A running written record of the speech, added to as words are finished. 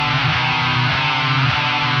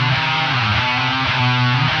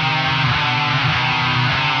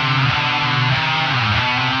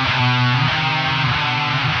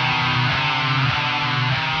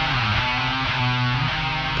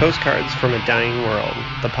Postcards from a Dying World,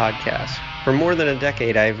 the podcast. For more than a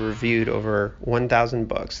decade, I've reviewed over 1,000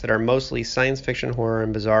 books that are mostly science fiction, horror,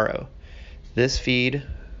 and bizarro. This feed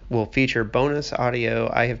will feature bonus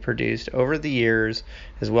audio I have produced over the years,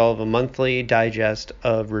 as well as a monthly digest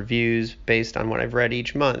of reviews based on what I've read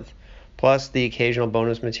each month, plus the occasional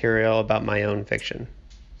bonus material about my own fiction.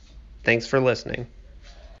 Thanks for listening.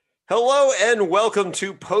 Hello and welcome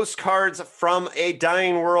to Postcards from a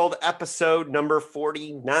Dying World, episode number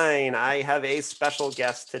 49. I have a special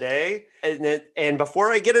guest today. And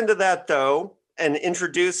before I get into that, though, and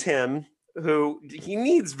introduce him, who he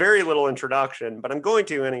needs very little introduction, but I'm going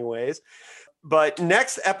to anyways. But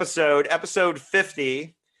next episode, episode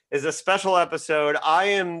 50, is a special episode.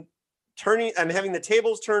 I'm having the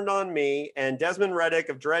tables turned on me, and Desmond Reddick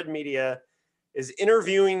of Dread Media is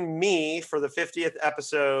interviewing me for the 50th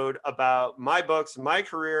episode about my books, my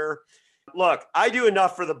career. Look, I do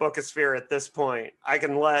enough for the Bookosphere at this point. I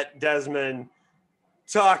can let Desmond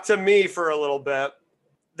talk to me for a little bit.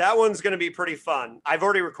 That one's going to be pretty fun. I've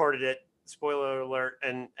already recorded it, spoiler alert,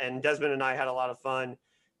 and Desmond and I had a lot of fun.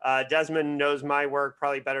 Desmond knows my work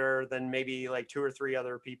probably better than maybe like two or three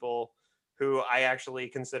other people who I actually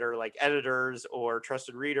consider like editors or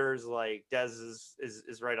trusted readers. Like Des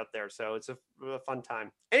is right up there. So it's a fun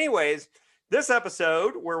time. Anyways, this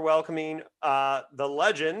episode, we're welcoming the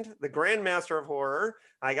legend, the Grandmaster of Horror.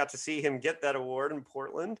 I got to see him get that award in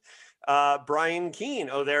Portland. Brian Keene.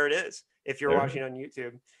 Oh, there it is. If you're watching on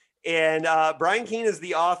YouTube. And Brian Keene is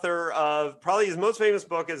the author of probably his most famous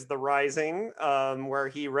book is The Rising, where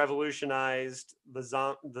he revolutionized the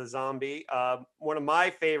zombie. One of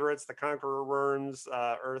my favorites, The Conqueror Worms,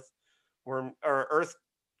 Earthworm.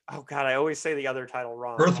 Oh God, I always say the other title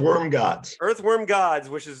wrong. Earthworm Gods. Earthworm Gods,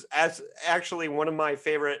 which is actually one of my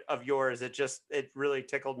favorite of yours. It really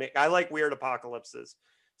tickled me. I like weird apocalypses.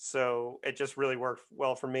 So it just really worked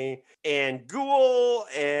well for me. And Ghoul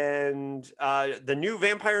and the new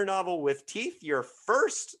vampire novel with Teeth, your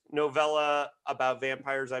first novella about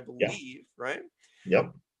vampires, I believe, right?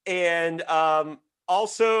 Yep. And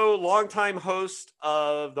also longtime host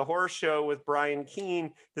of the horror show with Brian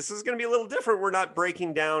Keene. This is going to be a little different. We're not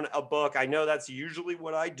breaking down a book. I know that's usually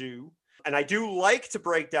what I do. And I do like to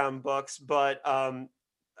break down books, but I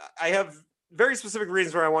have very specific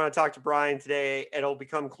reasons where I want to talk to Brian today. It'll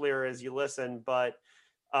become clear as you listen, but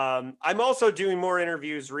I'm also doing more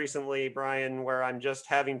interviews recently, Brian, where I'm just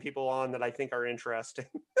having people on that I think are interesting.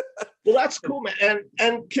 Well, that's cool, man.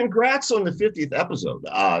 And congrats on the 50th episode.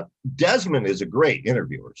 Desmond is a great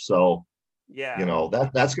interviewer. So, yeah,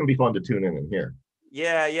 that's going to be fun to tune in and hear.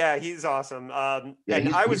 Yeah, he's awesome.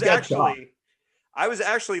 And I was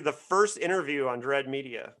actually the first interview on Dread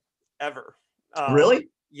Media ever. Really?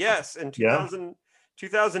 Yes, in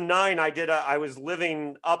 2009, I was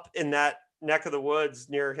living up in that neck of the woods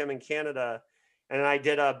near him in Canada, and I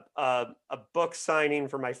did a book signing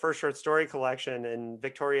for my first short story collection in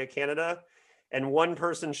Victoria, Canada, and one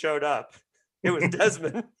person showed up. It was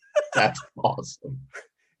Desmond. That's awesome.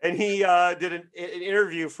 And he did an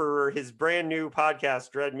interview for his brand new podcast,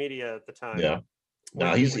 Dread Media, at the time. Yeah.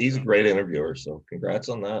 No, he's a great interviewer, so congrats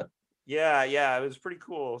on that. Yeah, it was pretty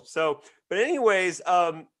cool. So, but anyways,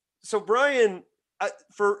 so Brian,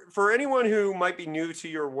 for anyone who might be new to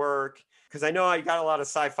your work, because I know I got a lot of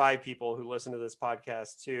sci-fi people who listen to this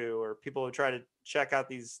podcast too, or people who try to check out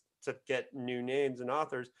these to get new names and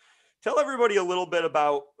authors. Tell everybody a little bit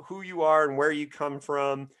about who you are and where you come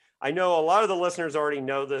from. I know a lot of the listeners already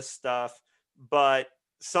know this stuff, but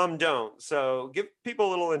some don't. So give people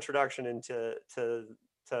a little introduction into to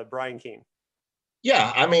Brian Keene.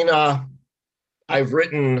 Yeah, I mean, I've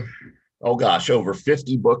written, over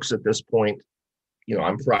 50 books at this point.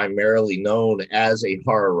 I'm primarily known as a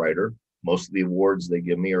horror writer. Most of the awards they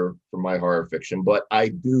give me are for my horror fiction, but I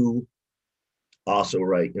do also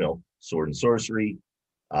write, sword and sorcery,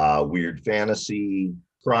 weird fantasy,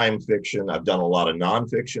 crime fiction. I've done a lot of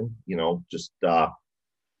nonfiction, just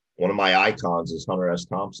one of my icons is Hunter S.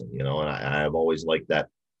 Thompson, and I've always liked that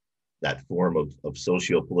form of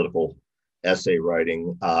socio-political essay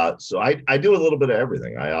writing. So I do a little bit of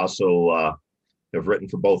everything. I also have written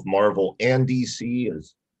for both Marvel and DC,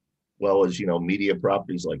 as well as, media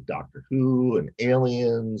properties like Doctor Who and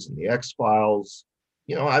Aliens and the X-Files.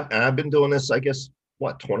 I've been doing this, I guess,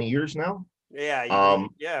 20 years now?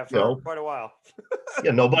 Yeah, for quite a while.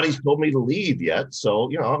 Yeah, nobody's told me to leave yet. So,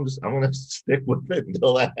 I'm going to stick with it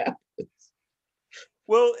until that happens.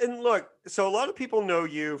 Well, and look, so a lot of people know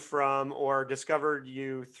you from or discovered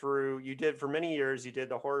you through, you did for many years, you did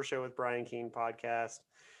the Horror Show with Brian Keene podcast.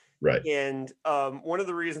 Right. And one of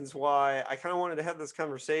the reasons why I kind of wanted to have this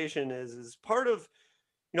conversation is part of,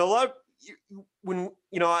 a lot of, when,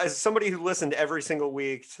 you know, as somebody who listened every single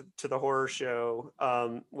week to the horror show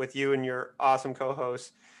with you and your awesome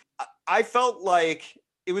co-host, I felt like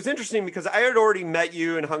it was interesting because I had already met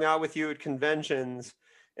you and hung out with you at conventions.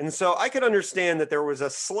 And so I could understand that there was a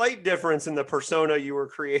slight difference in the persona you were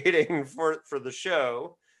creating for the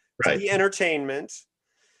show to Right. be entertainment.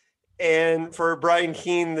 And for Brian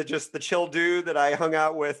Keene, the chill dude that I hung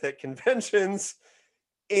out with at conventions.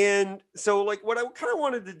 And so, like, what I kind of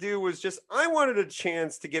wanted to do was I wanted a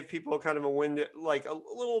chance to give people kind of a window, like a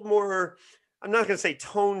little more, I'm not going to say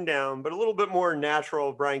toned down, but a little bit more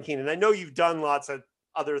natural Brian Keene. And I know you've done lots of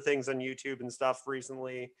other things on YouTube and stuff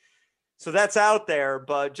recently. So that's out there.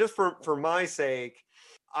 But just for my sake,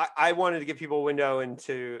 I wanted to give people a window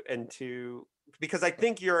into, because I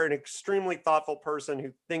think you're an extremely thoughtful person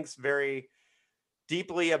who thinks very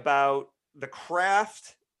deeply about the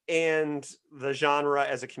craft and the genre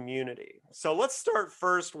as a community. So let's start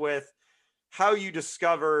first with how you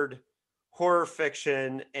discovered horror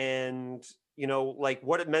fiction and, you know, like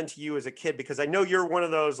what it meant to you as a kid, because I know you're one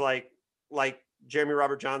of those like Jeremy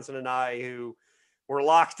Robert Johnson and I who were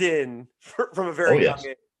locked in from a Oh, very young yes.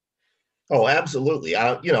 age. Oh, absolutely.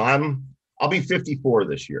 I'll be 54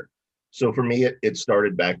 this year. So for me, it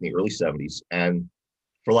started back in the early 70s. And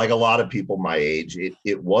for like a lot of people my age,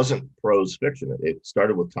 it wasn't prose fiction. It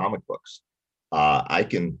started with comic books. I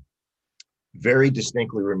can very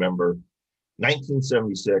distinctly remember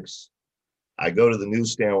 1976. I go to the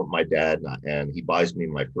newsstand with my dad, and he buys me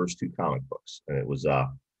my first two comic books. And it was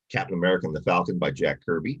Captain America and the Falcon by Jack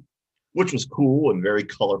Kirby, which was cool and very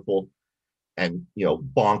colorful and,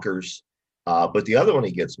 bonkers. But the other one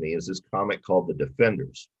he gets me is this comic called The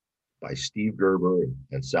Defenders by Steve Gerber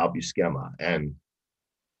and Sal Buscema. And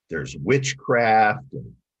there's witchcraft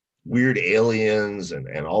and weird aliens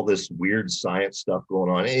and all this weird science stuff going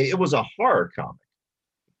on. It was a horror comic.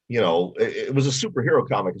 It was a superhero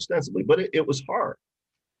comic ostensibly, but it was horror.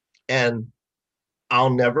 And I'll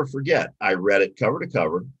never forget, I read it cover to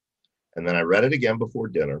cover, and then I read it again before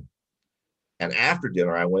dinner. And after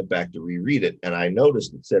dinner, I went back to reread it, and I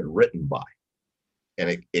noticed it said written by,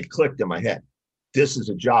 and it clicked in my head. This is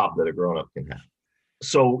a job that a grown-up can have.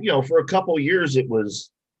 So, for a couple of years, it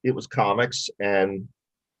was comics, and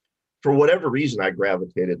for whatever reason, I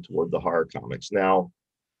gravitated toward the horror comics. Now,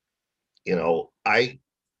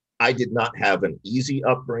 I did not have an easy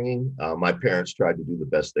upbringing. My parents tried to do the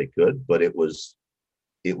best they could, but it was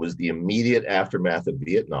the immediate aftermath of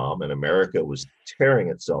Vietnam, and America was tearing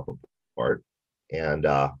itself apart. And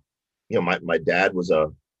my dad was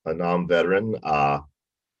a non-veteran.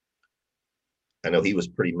 I know he was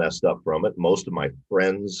pretty messed up from it. Most of my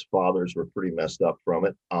friends' fathers were pretty messed up from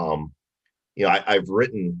it. I've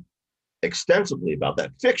written extensively about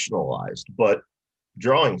that, fictionalized, but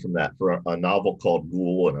drawing from that for a novel called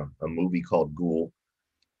Ghoul and a movie called Ghoul.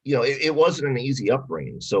 It wasn't an easy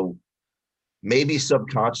upbringing. So maybe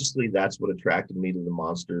subconsciously that's what attracted me to the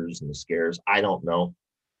monsters and the scares. I don't know.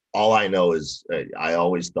 All I know is I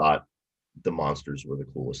always thought the monsters were the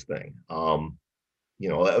coolest thing.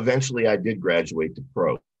 Eventually I did graduate to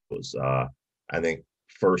prose. I think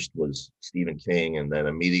first was Stephen King, and then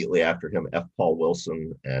immediately after him, F. Paul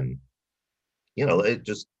Wilson. And,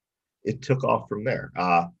 it took off from there.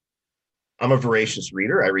 I'm a voracious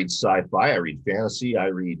reader. I read sci-fi, I read fantasy, I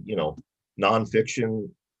read, nonfiction,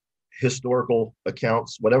 historical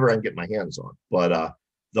accounts, whatever I can get my hands on. But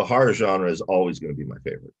the horror genre is always going to be my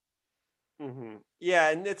favorite. Mm-hmm. Yeah,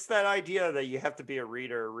 and it's that idea that you have to be a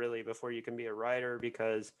reader really before you can be a writer,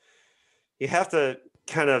 because you have to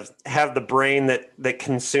kind of have the brain that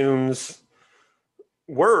consumes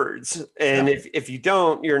words, and Yeah. if you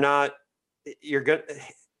don't, you're good.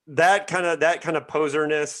 That kind of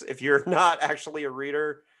poserness, if you're not actually a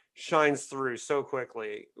reader, shines through so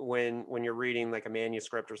quickly when you're reading like a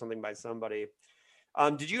manuscript or something by somebody.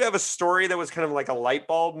 Did you have a story that was kind of like a light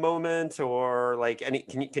bulb moment, or like any?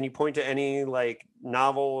 Can you point to any like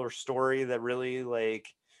novel or story that really, like,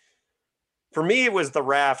 for me it was The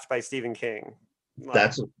Raft by Stephen King.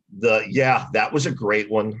 Like, That was a great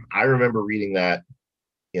one. I remember reading that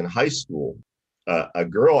in high school. A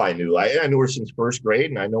girl I knew her since first grade,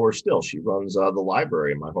 and I know her still. She runs the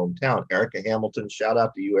library in my hometown. Erica Hamilton, shout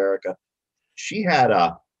out to you, Erica. She had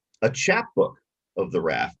a chapbook of The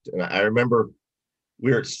Raft, and I remember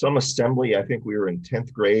we were at some assembly. I think we were in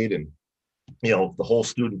 10th grade, and the whole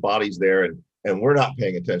student body's there, and we're not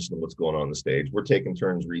paying attention to what's going on the stage. We're taking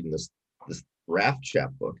turns reading this Raft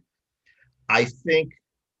chapbook. I think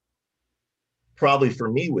probably for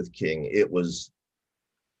me with King, it was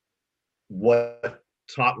what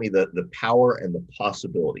taught me the power and the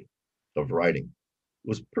possibility of writing. It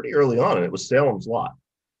was pretty early on, and it was Salem's Lot.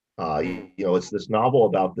 It's this novel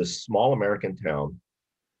about this small American town,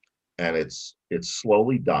 and it's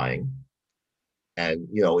slowly dying. And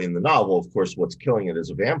in the novel, of course, what's killing it is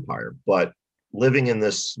a vampire. But living in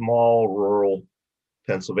this small rural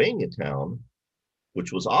Pennsylvania town,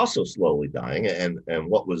 which was also slowly dying, and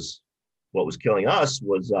what was killing us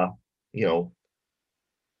was you know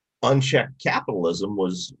unchecked capitalism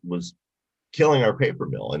was killing our paper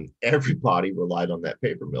mill, and everybody relied on that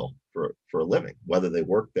paper mill for a living, whether they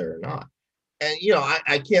worked there or not. And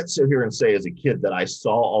I can't sit here and say as a kid that I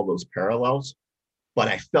saw all those parallels, but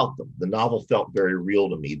I felt them. The novel felt very real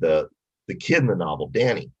to me. The kid in the novel,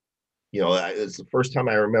 Danny, it's the first time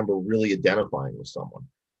I remember really identifying with someone.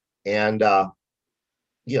 And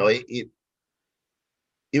it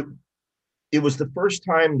it it was the first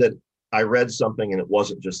time that I read something and it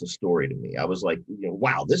wasn't just a story to me. I was like,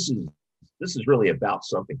 wow, this is really about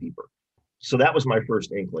something deeper. So that was my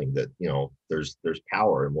first inkling that there's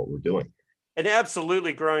power in what we're doing. And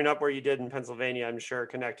absolutely, growing up where you did in Pennsylvania, I'm sure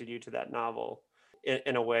connected you to that novel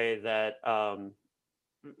in a way that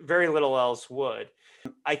very little else would.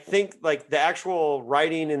 I think like the actual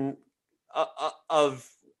writing and of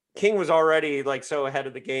King was already like so ahead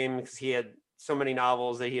of the game because he had so many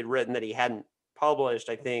novels that he had written that he hadn't published.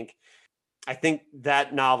 I think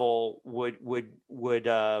that novel would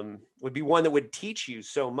be one that would teach you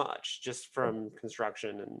so much just from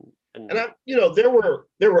construction and there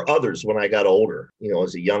were others when I got older.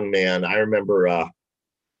 As a young man, I remember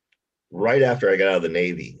right after I got out of the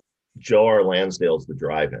Navy, Joe R. Lansdale's The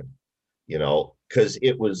Drive-In. Because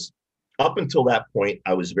it was up until that point,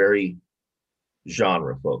 I was very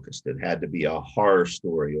genre focused. It had to be a horror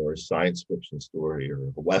story or a science fiction story or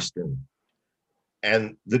a Western.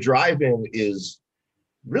 And The Drive-In is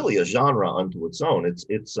really a genre unto its own.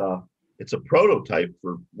 It's a prototype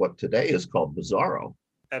for what today is called Bizarro.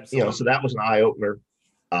 Absolutely. So that was an eye opener.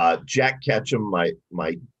 Jack Ketchum,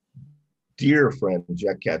 my dear friend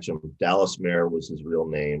Jack Ketchum, Dallas Mayer was his real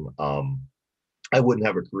name. I wouldn't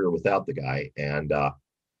have a career without the guy. And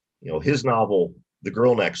his novel, The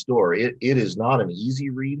Girl Next Door, it is not an easy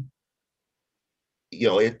read.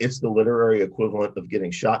 It's the literary equivalent of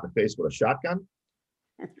getting shot in the face with a shotgun.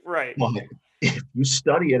 Right. Well, if you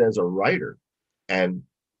study it as a writer and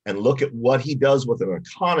look at what he does with an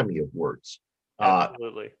economy of words,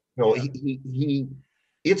 absolutely. He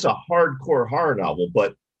it's a hardcore horror novel,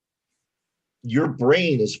 but your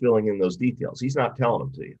brain is filling in those details. He's not telling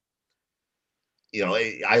them to you.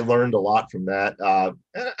 I learned a lot from that,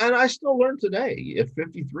 and I still learn today at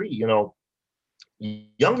 53.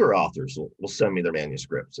 Younger authors will send me their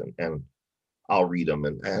manuscripts, and I'll read them,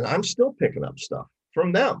 and I'm still picking up stuff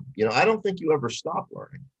from them. I don't think you ever stop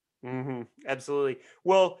learning. Mm-hmm. Absolutely.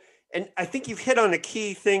 Well, and I think you've hit on a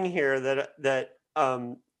key thing here that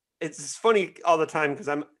it's funny all the time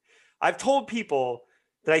because I've told people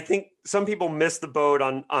that I think some people miss the boat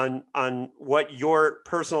on what your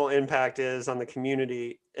personal impact is on the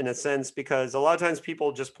community in a sense, because a lot of times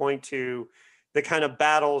people just point to the kind of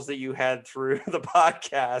battles that you had through the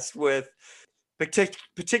podcast with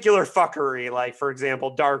particular fuckery, like for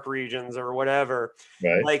example, Dark Regions or whatever.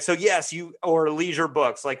 Right. Like, so yes, or Leisure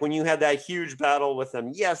Books, like when you had that huge battle with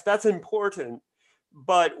them, yes, that's important.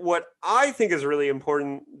 But what I think is really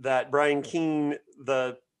important that Brian Keene,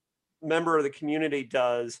 the member of the community,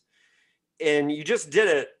 does, and you just did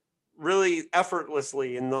it really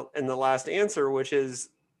effortlessly in the last answer, which is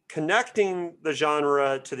connecting the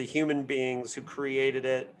genre to the human beings who created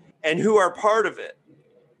it and who are part of it.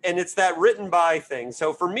 And it's that written by thing.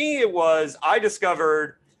 So for me, I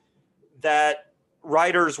discovered that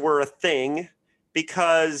writers were a thing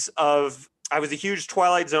because I was a huge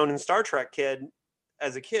Twilight Zone and Star Trek kid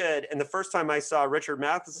as a kid. And the first time I saw Richard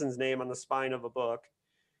Matheson's name on the spine of a book,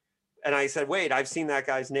 and I said, wait, I've seen that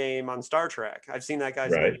guy's name on Star Trek. I've seen that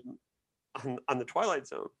guy's name on the Twilight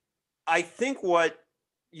Zone. I think what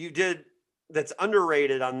you did that's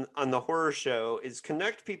underrated on the horror show is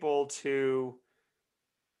connect people to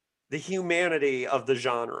the humanity of the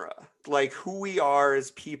genre, like who we are as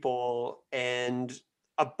people. And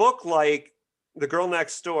a book like The Girl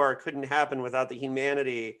Next Door couldn't happen without the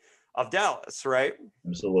humanity of Dallas, right?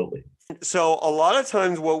 Absolutely. So a lot of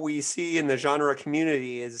times what we see in the genre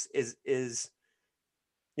community is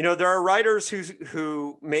there are writers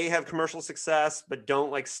who may have commercial success but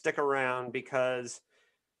don't like stick around because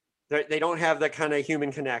they don't have that kind of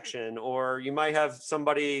human connection. Or you might have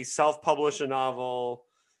somebody self-publish a novel,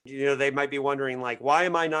 they might be wondering like, why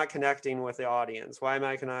am I not connecting with the audience? Why am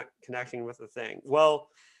I not connecting with the thing? Well,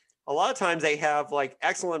 a lot of times they have like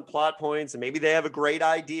excellent plot points and maybe they have a great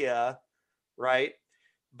idea, right?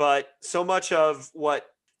 But so much of what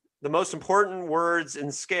the most important words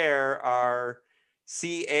in Scare are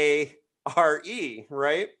CARE,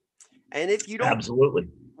 right? And if you don't, Absolutely.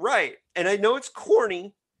 right, and I know it's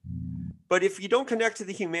corny, but if you don't connect to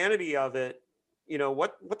the humanity of it,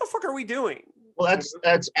 what the fuck are we doing? Well,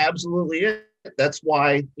 that's absolutely it. That's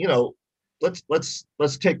why,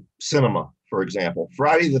 let's take cinema, for example.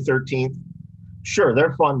 Friday the 13th, sure,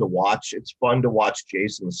 they're fun to watch. It's fun to watch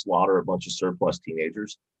Jason slaughter a bunch of surplus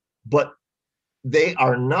teenagers, but they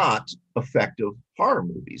are not effective horror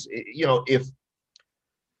movies.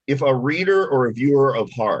 If a reader or a viewer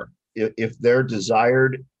of horror, if their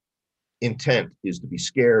desired intent is to be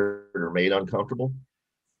scared or made uncomfortable,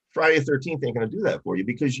 Friday the 13th ain't going to do that for you,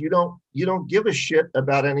 because you don't give a shit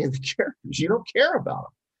about any of the characters. You don't care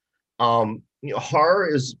about them. Horror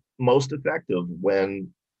is most effective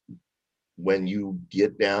when you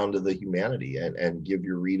get down to the humanity and give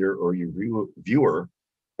your reader or your viewer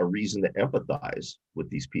a reason to empathize with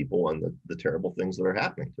these people and the terrible things that are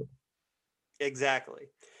happening to them. Exactly.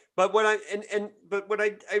 But what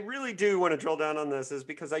I really do want to drill down on this is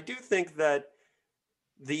because I do think that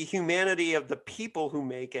the humanity of the people who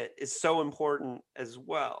make it is so important as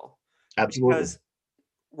well. Absolutely. Because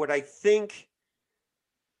what I think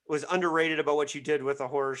was underrated about what you did with the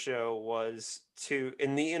horror show was to,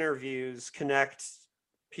 in the interviews, connect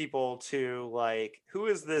people to, like, who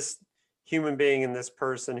is this human being and this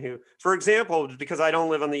person who, for example, because I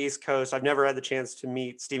don't live on the East Coast, I've never had the chance to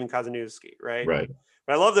meet Stephen Kazanowski, right? Right.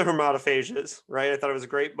 But I love the Hermatophages, right? I thought it was a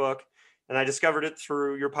great book, and I discovered it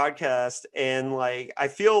through your podcast. And like, I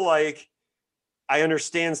feel like I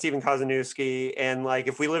understand Stephen Kazanowski, and like,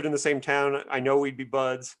 if we lived in the same town, I know we'd be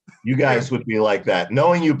buds. You guys would be like that.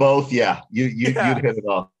 Knowing you both, yeah, you'd hit it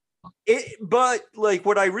off. But like,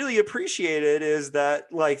 what I really appreciated is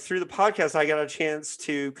that, like, through the podcast, I got a chance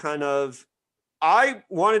to I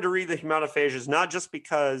wanted to read the Humanophages, not just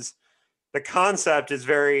because the concept is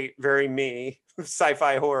very, very me,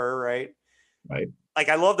 sci-fi horror, right? Right. Like,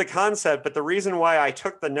 I love the concept, but the reason why I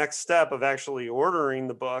took the next step of actually ordering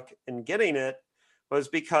the book and getting it was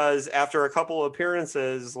because after a couple of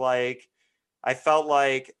appearances, like, I felt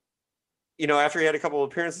like, after he had a couple of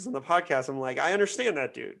appearances on the podcast, I'm like, I understand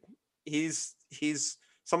that dude. He's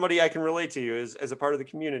somebody I can relate to as a part of the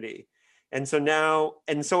community. And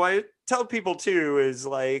so I tell people too, is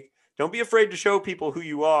like, don't be afraid to show people who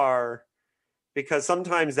you are, because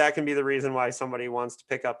sometimes that can be the reason why somebody wants to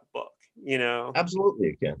pick up a book. Absolutely,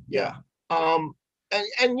 it can. Yeah. And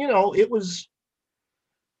it was.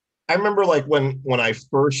 I remember, like, when I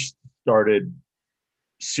first started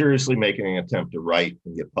seriously making an attempt to write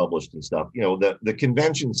and get published and stuff. The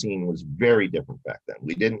convention scene was very different back then.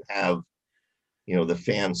 We didn't have the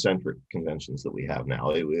fan-centric conventions that we have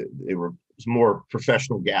now. It was more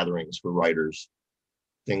professional gatherings for writers,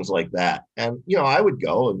 things like that. And I would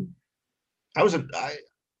go, and I wasn't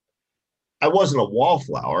a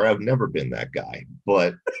wallflower. I've never been that guy,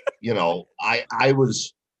 but I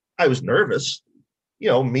was nervous.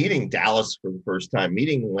 Meeting Dallas for the first time,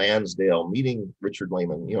 meeting Lansdale, meeting Richard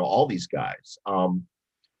Lehman, all these guys,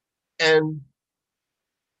 and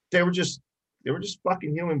they were just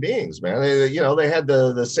fucking human beings, man. They had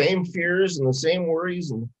the same fears and the same worries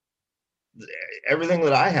and everything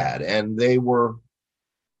that I had, and they were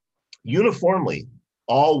uniformly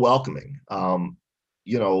all welcoming.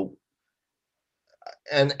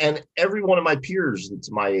 And every one of my peers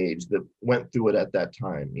that's my age that went through it at that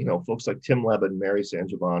time, folks like Tim Levin, Mary San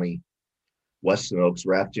Giovanni, Weston Oaks,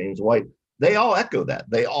 Raph James White, they all echo that.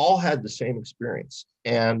 They all had the same experience.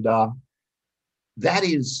 And that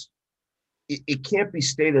is, it can't be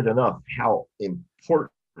stated enough how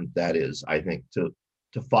important that is, I think, to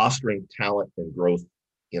fostering talent and growth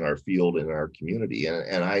in our field and in our community.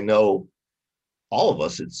 And I know all of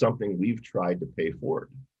us, it's something we've tried to pay forward,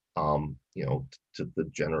 to the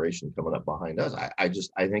generation coming up behind us.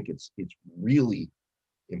 I think it's really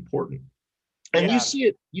important. And Yeah.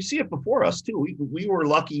 you see it before us too. We were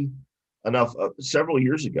lucky enough several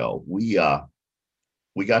years ago. We got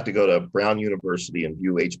to go to Brown University and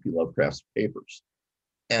view H.P. Lovecraft's papers.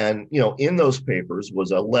 And in those papers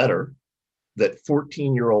was a letter that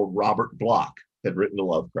 14-year-old Robert Bloch had written to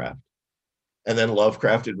Lovecraft. And then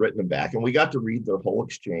Lovecraft had written them back, and we got to read their whole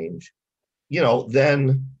exchange.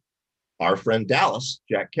 Then our friend Dallas,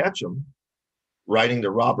 Jack Ketchum, writing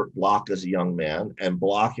to Robert Bloch as a young man, and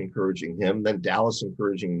Bloch encouraging him, then Dallas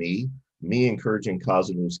encouraging me encouraging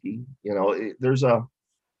Kazanowski.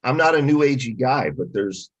 I'm not a new agey guy, but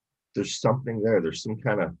there's something there. There's some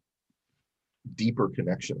kind of deeper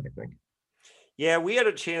connection, I think. Yeah, we had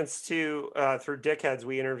a chance to, through Dickheads,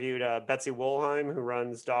 we interviewed Betsy Wolheim, who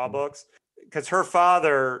runs Daw Books, because her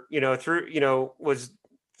father, was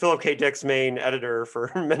Philip K. Dick's main editor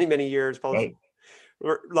for many, many years, published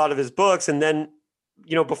Right. a lot of his books. And then,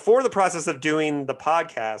 before the process of doing the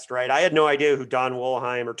podcast, right, I had no idea who Don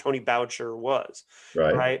Wollheim or Tony Boucher was,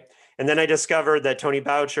 Right. right? And then I discovered that Tony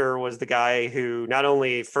Boucher was the guy who not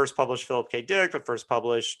only first published Philip K. Dick, but first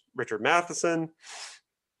published Richard Matheson.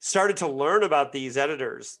 Started to learn about these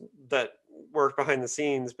editors that worked behind the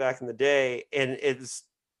scenes back in the day. And it's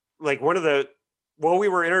like while we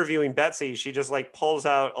were interviewing Betsy, she just like pulls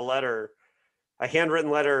out a handwritten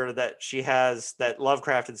letter that she has that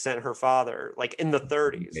Lovecraft had sent her father, like in the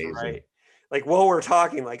 30s, Amazing. right? Like while we're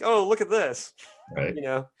talking, like, oh, look at this, Right.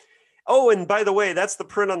 Oh, and by the way, that's the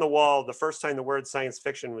print on the wall the first time the word science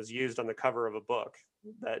fiction was used on the cover of a book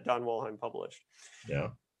that Don Wollheim published. Yeah.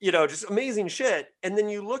 Just amazing shit. And then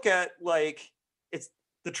you look at like, it's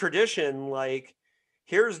the tradition, like,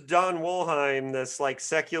 here's Don Wollheim, this like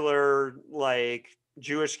secular, like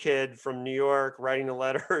Jewish kid from New York writing a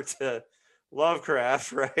letter to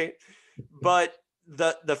Lovecraft, right? But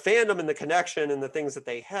the fandom and the connection and the things that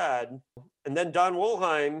they had. And then Don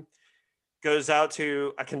Wollheim goes out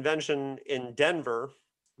to a convention in Denver,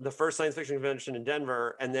 the first science fiction convention in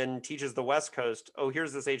Denver, and then teaches the West Coast, oh,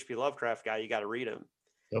 here's this H.P. Lovecraft guy, you got to read him.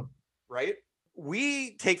 Yep. Right?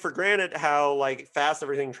 We take for granted how like fast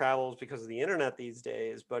everything travels because of the internet these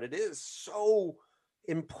days, but it is so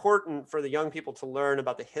important for the young people to learn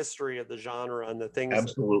about the history of the genre and the things.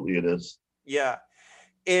 Absolutely, it is. Yeah.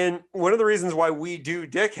 And one of the reasons why we do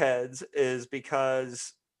Dickheads is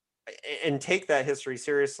because, and take that history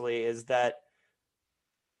seriously, is that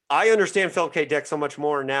I understand Philip K. Dick so much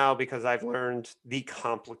more now because I've learned the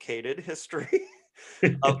complicated history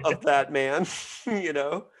of that man,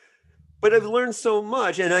 but I've learned so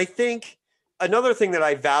much. And I think another thing that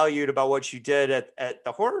I valued about what you did at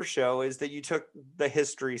the horror show is that you took the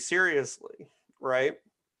history seriously, right?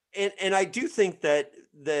 And I do think that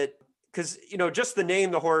because just the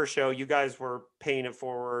name, the horror show, you guys were paying it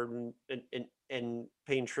forward and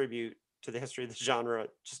paying tribute to the history of the genre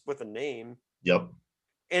just with a name. Yep.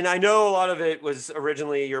 And I know a lot of it was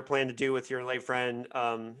originally your plan to do with your late friend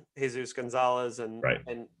Jesus Gonzalez and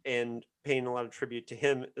paying a lot of tribute to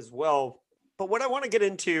him as well. But what I want to get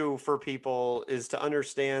into for people is to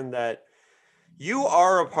understand that you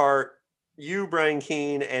are a part, you, Brian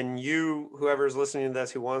Keene, and you, whoever's listening to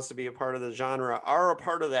this who wants to be a part of the genre, are a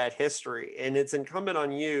part of that history. And it's incumbent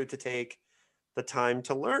on you to take the time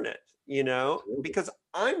to learn it, because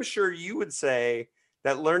I'm sure you would say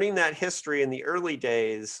that learning that history in the early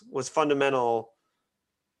days was fundamental,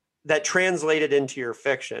 that translated into your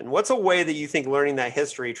fiction. What's a way that you think learning that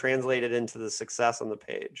history translated into the success on the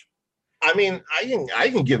page? I mean, I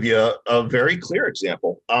can give you a very clear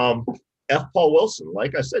example. F. Paul Wilson,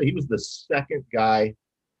 like I said, he was the second guy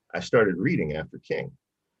I started reading after King.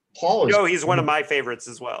 Paul is, he's one of my favorites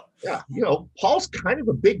as well. Yeah, Paul's kind of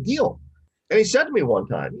a big deal. And he said to me one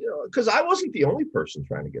time, because I wasn't the only person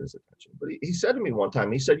trying to get his attention, but he said to me one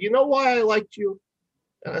time, he said, you know why I liked you?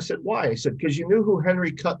 And I said, why? He said, because you knew who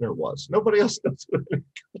Henry Kuttner was. Nobody else knows who Henry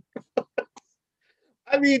Kuttner was.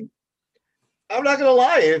 I mean, I'm not going to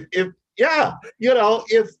lie. If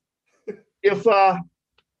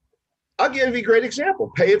I'll give you a great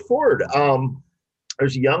example. Pay It Forward.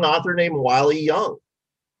 There's a young author named Wiley Young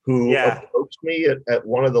who approached me at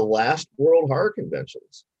one of the last World Horror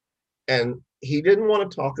Conventions. And he didn't want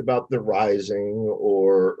to talk about The Rising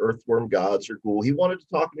or Earthworm Gods or Ghoul. He wanted to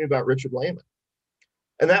talk to me about Richard Lehman.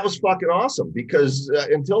 And that was fucking awesome because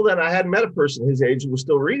until then I hadn't met a person his age who was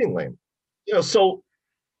still reading Lehman. So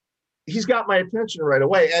he's got my attention right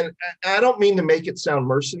away. And I don't mean to make it sound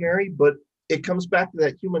mercenary, but it comes back to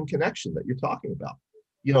that human connection that you're talking about.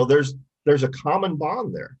 There's a common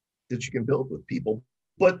bond there that you can build with people.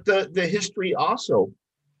 But the history also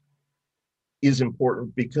is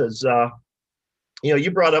important because,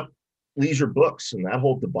 you brought up Leisure Books and that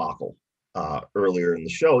whole debacle earlier in the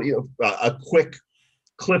show. A quick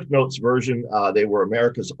Cliff Notes version. They were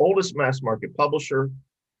America's oldest mass market publisher.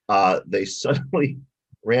 They suddenly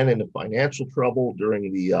ran into financial trouble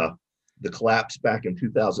during the collapse back in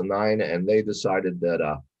 2009, and they decided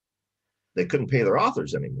that they couldn't pay their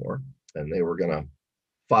authors anymore, and they were going to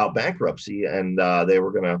file bankruptcy, and they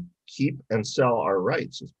were going to keep and sell our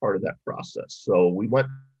rights as part of that process. So we went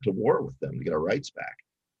to war with them to get our rights back.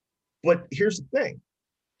 But here's the thing.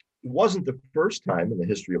 It wasn't the first time in the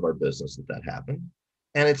history of our business that happened.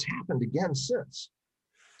 And it's happened again since.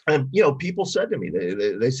 And, people said to me,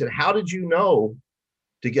 they said, how did you know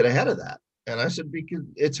to get ahead of that? And I said, because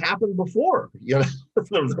it's happened before.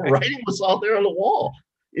 The writing was all there on the wall.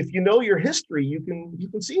 If you know your history, you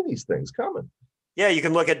can see these things coming. Yeah, you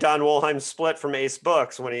can look at Don Wollheim's split from Ace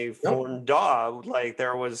Books when he Yep. formed Daw. Like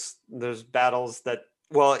there was those battles that,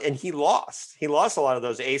 well, and he lost. He lost a lot of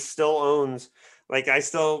those. Ace still owns. Like I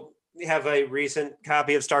still have a recent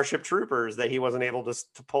copy of Starship Troopers that he wasn't able to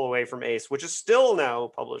pull away from Ace, which is still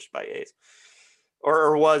now published by Ace,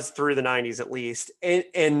 or was through the '90s at least.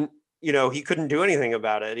 And you know he couldn't do anything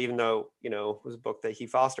about it, even though you know it was a book that he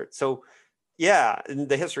fostered. So yeah, and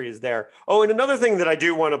the history is there. Oh, and another thing that I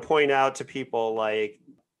do want to point out to people, like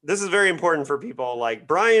this is very important for people. Like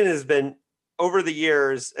Brian has been over the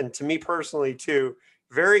years, and to me personally too,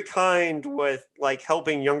 very kind with like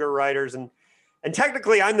helping younger writers, and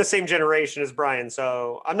technically I'm the same generation as Brian,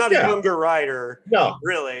 so I'm not a Yeah. younger writer, No.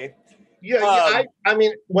 really. Yeah. I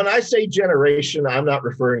mean, when I say generation, I'm not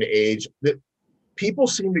referring to age. That people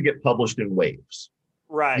seem to get published in waves.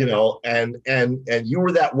 Right. And you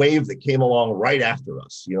were that wave that came along right after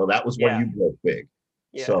us. That was when Yeah. you broke big.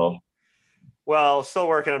 Yeah. So well, still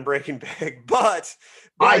working on breaking big, but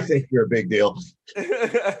I think you're a big deal.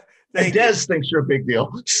 And Des thinks you're a big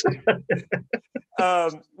deal.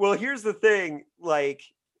 Well, here's the thing, like,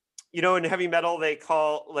 in heavy metal, they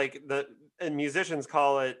call and musicians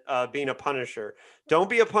call it being a punisher. Don't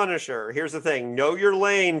be a punisher. Here's the thing: know your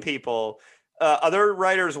lane, people. Other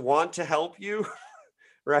writers want to help you,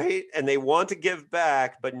 right? And they want to give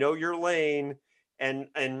back, but know your lane and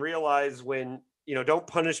realize when don't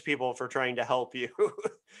punish people for trying to help you.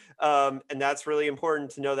 And that's really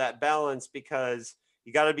important to know that balance, because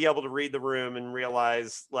you got to be able to read the room and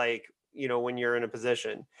realize when you're in a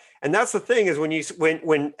position. And that's the thing, is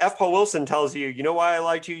when F. Paul Wilson tells you, why I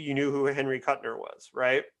liked you, you knew who Henry Kuttner was,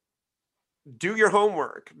 right? Do your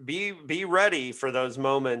homework, be ready for those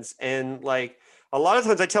moments. And like a lot of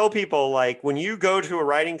times I tell people, like when you go to a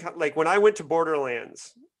writing, like when I went to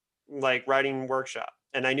Borderlands, like writing workshop,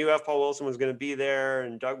 and I knew F. Paul Wilson was going to be there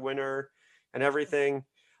and Doug Winter and everything,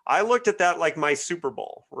 I looked at that like my Super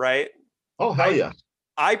Bowl, right? Oh, hell yeah.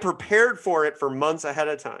 I prepared for it for months ahead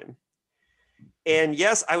of time. And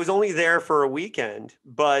yes, I was only there for a weekend,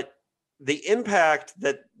 but the impact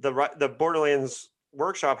that the Borderlands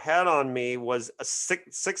workshop had on me was a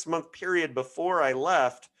six-month period before I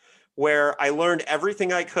left, where I learned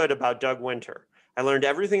everything I could about Doug Winter. I learned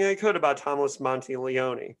everything I could about Thomas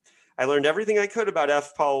Montileone. I learned everything I could about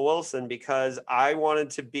F. Paul Wilson, because I wanted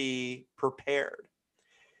to be prepared.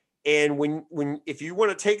 And if you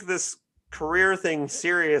want to take this career thing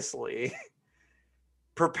seriously,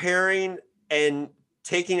 preparing and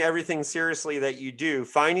taking everything seriously that you do,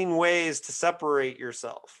 finding ways to separate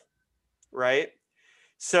yourself, right?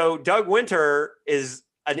 So Doug Winter is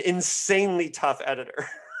an insanely tough editor,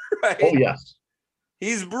 right? Oh, yes.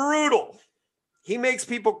 He's brutal. He makes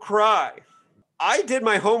people cry. I did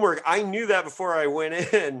my homework. I knew that before I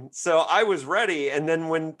went in. So I was ready. And then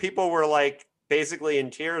when people were like basically in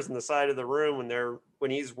tears on the side of the room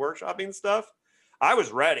when he's workshopping stuff, I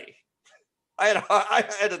was ready. I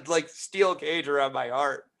had a like steel cage around my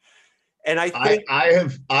heart. And I think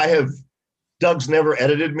I have Doug's never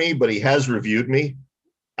edited me, but he has reviewed me.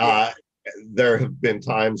 Yeah. There have been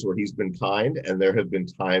times where he's been kind, and there have been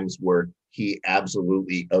times where he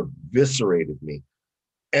absolutely eviscerated me.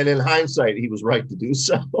 And in hindsight, he was right to do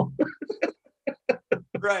so.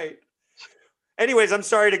 Right. Anyways, I'm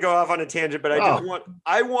sorry to go off on a tangent, but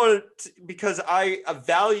I want because I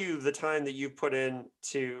value the time that you've put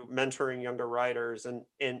into mentoring younger writers, and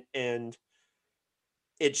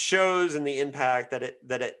it shows in the impact that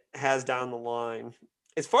it has down the line.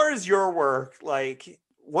 As far as your work, like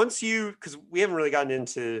because we haven't really gotten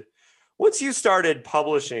into, once you started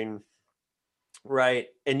publishing, right,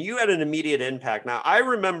 and you had an immediate impact. Now, I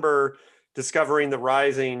remember discovering The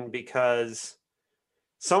Rising because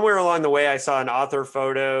somewhere along the way, I saw an author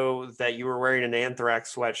photo that you were wearing an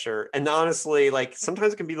Anthrax sweatshirt. And honestly, like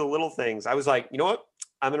sometimes it can be the little things. I was like, you know what?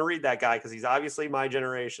 I'm going to read that guy because he's obviously my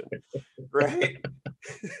generation, right?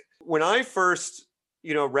 When I first,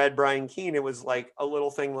 read Brian Keene, it was like a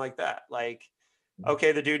little thing like that. Like,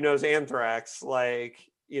 okay, the dude knows Anthrax. Like,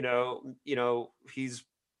 he's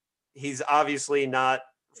obviously not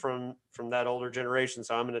from that older generation,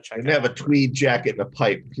 so I'm going to check. And have a tweed jacket and a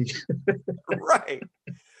pipe. Right.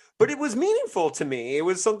 But it was meaningful to me. It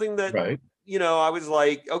was something that, right. I was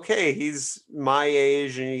like, okay, he's my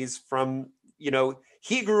age and he's from,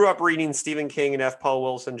 he grew up reading Stephen King and F. Paul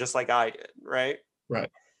Wilson just like I did. Right.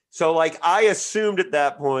 Right. So like, I assumed at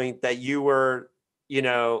that point that you were,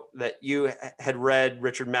 that you had read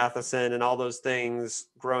Richard Matheson and all those things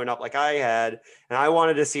growing up like I had. And I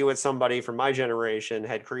wanted to see what somebody from my generation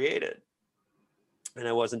had created. And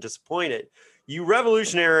I wasn't disappointed. You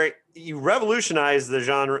revolutionized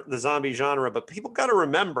the zombie genre, but people got to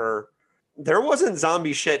remember there wasn't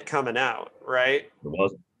zombie shit coming out, right? It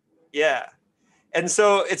wasn't. Yeah. And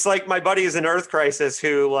so it's like my buddies in Earth Crisis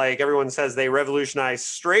who, like, everyone says they revolutionized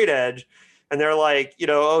straight edge. And they're like,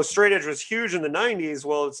 oh, straight edge was huge in the 90s.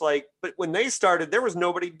 Well, it's like, but when they started, there was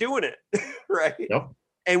nobody doing it. Right. Yep.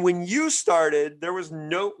 And when you started,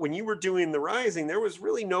 when you were doing The Rising, there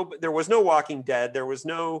was no Walking Dead. There was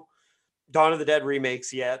no Dawn of the Dead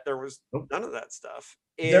remakes yet. There was none of that stuff.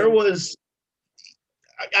 There And was,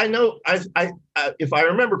 I know, if I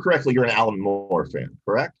remember correctly, you're an Alan Moore fan,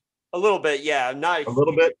 correct? a little bit, yeah. Not A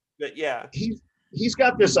little bit. but yeah. He's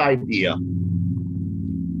got this idea.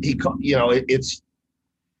 He puts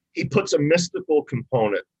a mystical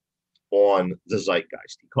component on the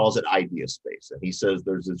zeitgeist. He calls it idea space, and he says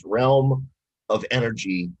there's this realm of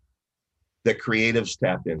energy that creatives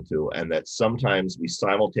tap into, and that sometimes we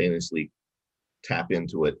simultaneously tap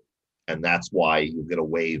into it, and that's why you get a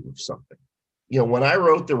wave of something. When I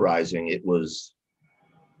wrote The Rising, it was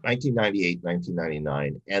 1998,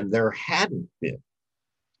 1999, and there hadn't been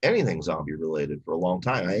anything zombie related for a long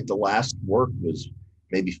time. I think the last work was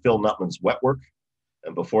maybe Phil Nutman's Wetwork,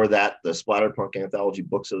 and before that, the Splatterpunk anthology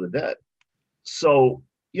Books of the Dead. So,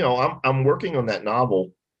 I'm working on that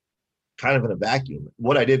novel kind of in a vacuum.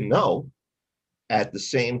 What I didn't know at the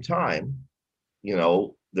same time,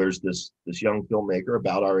 there's this young filmmaker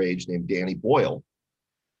about our age named Danny Boyle,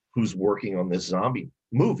 who's working on this zombie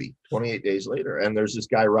movie 28 Days Later. And there's this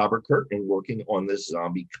guy, Robert Kirkman, working on this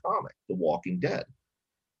zombie comic, The Walking Dead.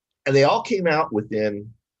 And they all came out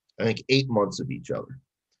within, I think, 8 months of each other.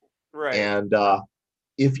 Right. And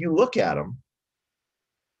if you look at them,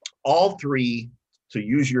 all three, to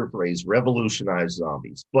use your phrase, revolutionized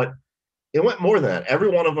zombies. But it went more than that. Every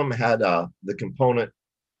one of them had the component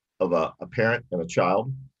of a parent and a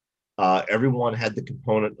child. Everyone had the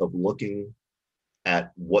component of looking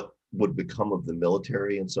at what would become of the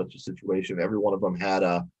military in such a situation. Every one of them had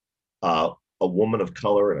a woman of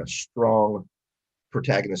color and a strong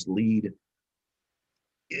protagonist lead.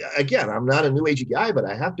 Again, I'm not a new age guy, but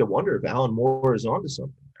I have to wonder if Alan Moore is onto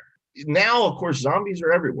something there. Now, of course, zombies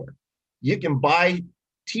are everywhere. You can buy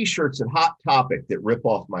T-shirts at Hot Topic that rip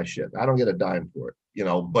off my shit. I don't get a dime for it,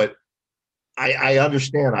 but I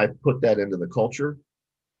understand I've put that into the culture.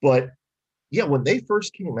 But yeah, when they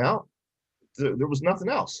first came out, there was nothing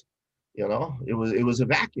else. It was a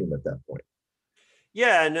vacuum at that point.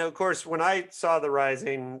 Yeah, and of course, when I saw The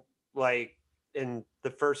Rising, like in the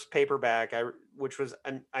first paperback,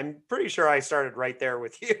 I'm pretty sure I started right there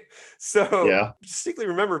with you. So Yeah, distinctly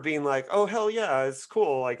remember being like, oh hell yeah, it's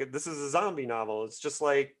cool. Like, this is a zombie novel. It's just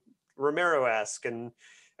like Romero-esque, and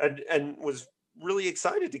was really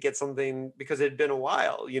excited to get something because it had been a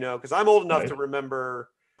while, because I'm old enough right. to remember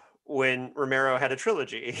when Romero had a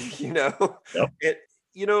trilogy. Yep.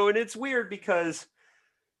 And it's weird because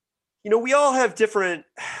we all have different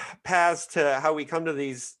paths to how we come to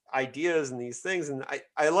these ideas and these things. And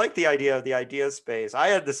I like the idea of the idea space. I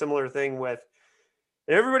had the similar thing with,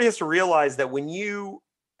 and everybody has to realize that when you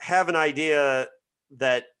have an idea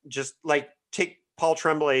that, just like, take Paul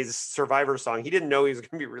Tremblay's Survivor song, he didn't know he was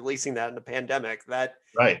going to be releasing that in the pandemic. That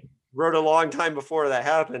Right. wrote a long time before that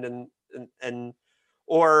happened.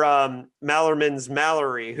 Or Mallerman's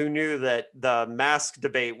Mallory, who knew that the mask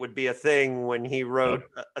debate would be a thing when he wrote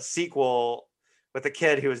a sequel with a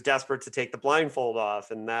kid who was desperate to take the blindfold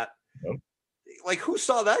off, and that, like, who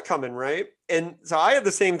saw that coming, right? And so I had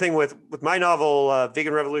the same thing with my novel,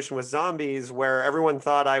 Vegan Revolution with Zombies, where everyone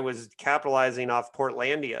thought I was capitalizing off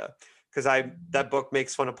Portlandia because that book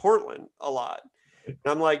makes fun of Portland a lot. And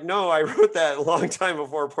I'm like, no, I wrote that a long time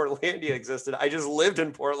before Portlandia existed. I just lived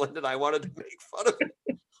in Portland and I wanted to make fun of it.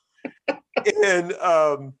 And,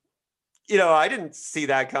 I didn't see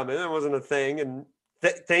that coming. It wasn't a thing. And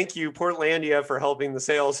thank you, Portlandia, for helping the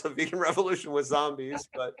sales of Vegan Revolution with Zombies.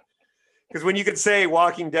 But because when you could say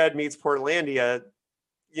Walking Dead meets Portlandia,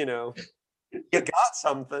 you got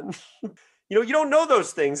something. You don't know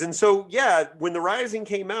those things. And so, yeah, when The Rising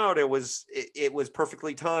came out, it was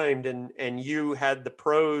perfectly timed, and you had the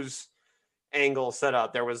prose angle set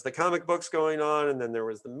up. There was the comic books going on, and then there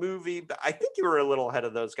was the movie. But I think you were a little ahead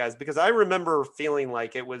of those guys, because I remember feeling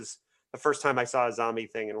like it was the first time I saw a zombie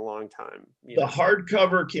thing in a long time. The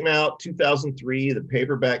hardcover came out 2003. The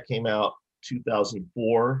paperback came out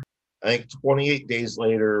 2004. I think 28 Days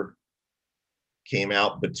Later came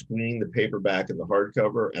out between the paperback and the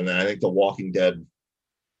hardcover, and then I think The Walking Dead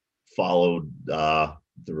followed the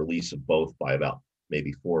release of both by about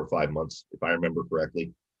maybe 4 or 5 months, if I remember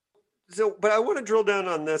correctly. So, but I want to drill down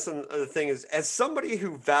on this, and the thing is, as somebody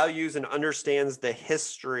who values and understands the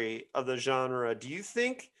history of the genre, do you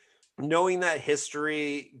think knowing that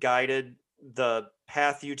history guided the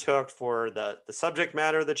path you took, for the subject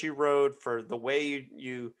matter that you wrote, for the way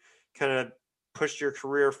you kind of pushed your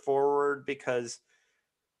career forward, because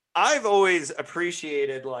I've always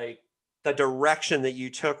appreciated like the direction that you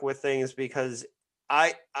took with things, because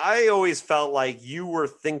I always felt like you were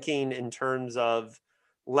thinking in terms of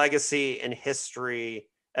legacy and history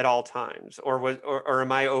at all times, or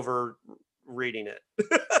am I over reading it?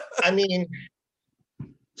 I mean,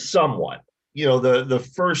 somewhat.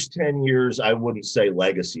 The first 10 years, I wouldn't say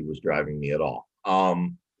legacy was driving me at all.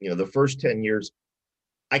 The first 10 years,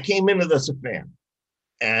 I came into this a fan.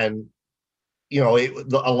 And,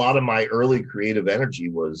 a lot of my early creative energy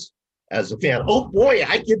was as a fan. Oh boy,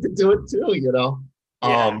 I get to do it too,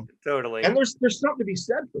 Yeah, totally. And there's something to be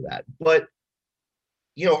said for that. But,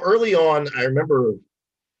 early on, I remember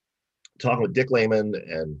talking with Dick Lehman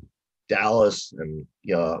and Dallas and,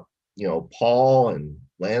 Paul and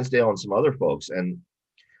Lansdale and some other folks. And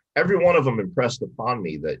every one of them impressed upon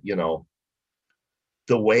me that,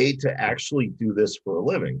 the way to actually do this for a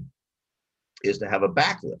living is to have a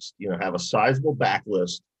backlist, have a sizable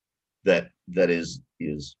backlist that is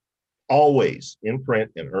always in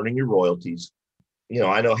print and earning your royalties.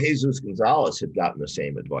 I know Jesus Gonzalez had gotten the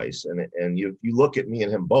same advice. And you look at me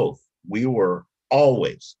and him both, we were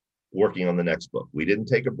always working on the next book. We didn't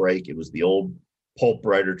take a break. It was the old pulp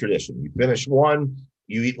writer tradition. You finish one,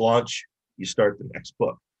 you eat lunch, you start the next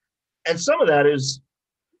book. And some of that is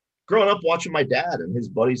growing up watching my dad and his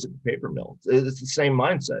buddies at the paper mill. It's the same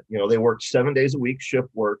mindset. They worked 7 days a week, shift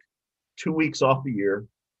work, 2 weeks off a year.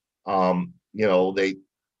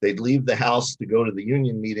 They'd leave the house to go to the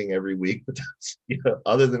union meeting every week, but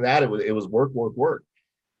other than that, it was work, work, work.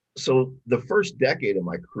 So the first decade of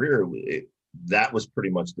my career, that was pretty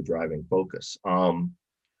much the driving focus.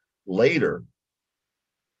 Later,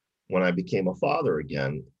 when I became a father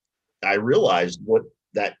again, I realized what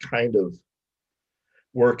that kind of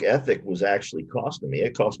work ethic was actually costing me.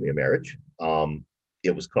 It cost me a marriage.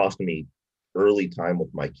 It was costing me early time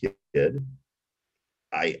with my kid.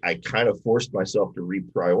 I kind of forced myself to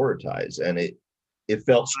reprioritize, and it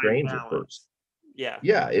felt strange at first. Yeah.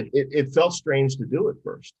 It felt strange to do it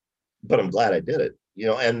first, but I'm glad I did it.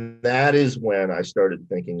 And that is when I started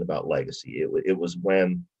thinking about legacy. It was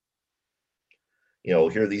when,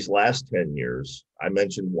 here these last 10 years, I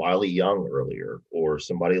mentioned Wiley Young earlier, or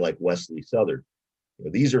somebody like Wesley Southard.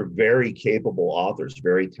 These are very capable authors,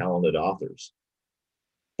 very talented authors.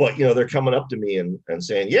 But, they're coming up to me and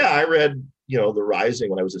saying, yeah, I read, The Rising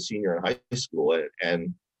when I was a senior in high school.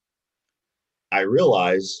 And I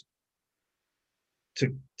realize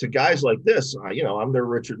to guys like this, I'm their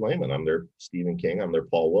Richard Lehman, I'm their Stephen King, I'm their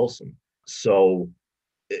Paul Wilson. So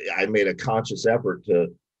I made a conscious effort to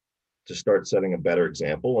start setting a better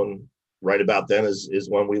example. And right about then is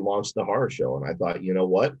when we launched the horror show. And I thought, you know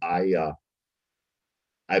what, I've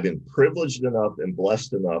been privileged enough and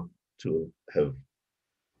blessed enough to have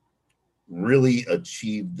really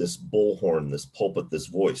achieved this bullhorn, this pulpit, this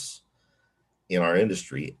voice in our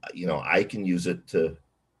industry. I can use it to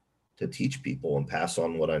teach people and pass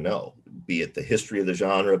on what I know, be it the history of the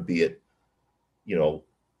genre, be it,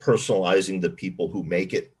 personalizing the people who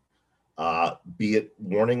make it, be it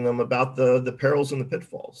warning them about the perils and the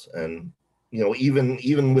pitfalls. And,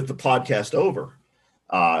 even with the podcast over,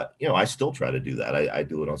 I still try to do that. I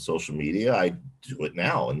do it on social media. I do it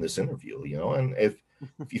now in this interview, and if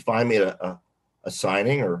you find me at a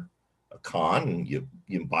signing or a con and you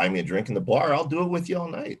buy me a drink in the bar, I'll do it with you all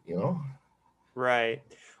night, Right.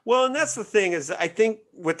 Well, and that's the thing is, I think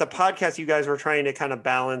with the podcast, you guys were trying to kind of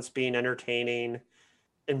balance being entertaining,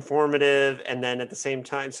 informative, and then at the same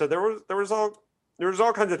time, so there was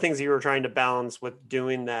all kinds of things that you were trying to balance with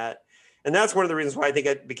doing that. And that's one of the reasons why I think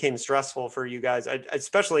it became stressful for you guys. I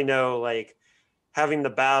especially know, like, having the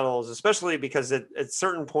battles, especially because at a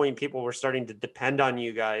certain point, people were starting to depend on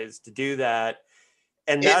you guys to do that.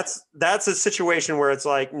 And that's a situation where it's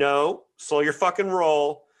like, no, slow your fucking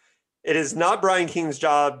roll. It is not Brian King's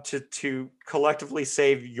job to collectively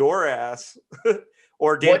save your ass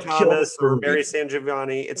or Dan Thomas or Mary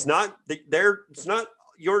Sangiovanni. It's not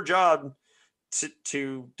your job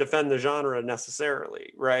to defend the genre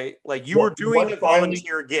necessarily, right? Like, you were doing a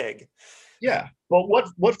volunteer gig. Yeah, but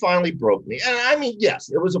what finally broke me, and I mean, yes,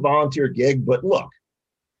 it was a volunteer gig, but look,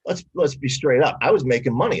 let's be straight up. I was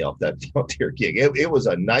making money off that volunteer gig. It was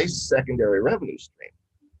a nice secondary revenue stream.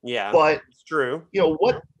 Yeah, but it's true.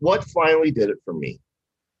 What finally did it for me?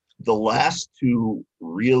 The last two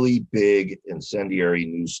really big incendiary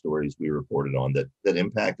news stories we reported on that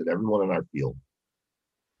impacted everyone in our field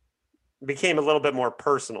became a little bit more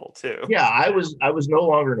personal too. Yeah, I was no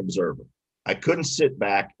longer an observer. I couldn't sit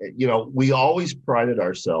back. You know, we always prided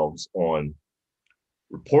ourselves on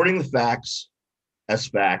reporting the facts as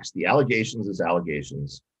facts, the allegations as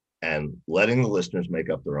allegations, and letting the listeners make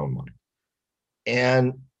up their own mind.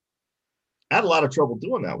 And I had a lot of trouble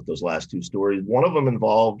doing that with those last two stories. One of them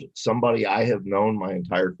involved somebody I have known my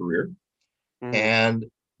entire career. Mm-hmm. And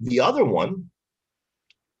the other one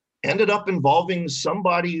ended up involving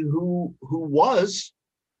somebody who was,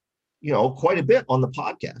 you know, quite a bit on the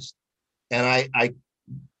podcast. And I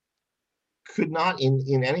could not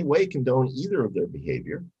in any way condone either of their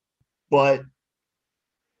behavior, but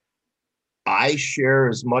I share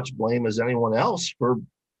as much blame as anyone else for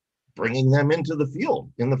bringing them into the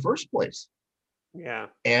field in the first place. Yeah.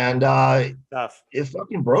 And it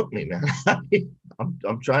fucking broke me, man.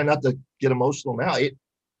 I'm trying not to get emotional now.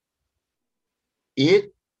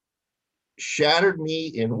 It shattered me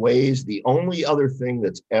in ways. The only other thing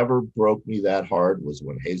that's ever broke me that hard was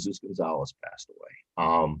when Jesus Gonzalez passed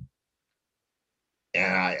away.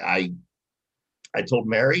 And I told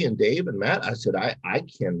Mary and Dave and Matt, I said, I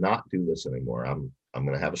cannot do this anymore. I'm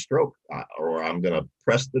going to have a stroke, or I'm going to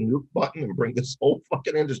press the nuke button and bring this whole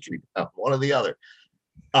fucking industry down, one or the other.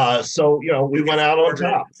 So, you know, we went out on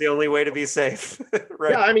top. It's the only way to be safe.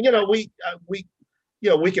 Right. Yeah. I mean, you know,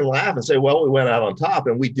 we can laugh and say, well, we went out on top,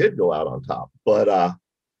 and we did go out on top. But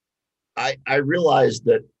I realized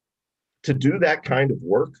that to do that kind of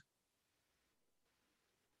work,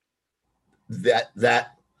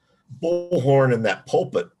 that bullhorn and that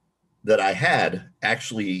pulpit that I had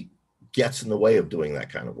actually gets in the way of doing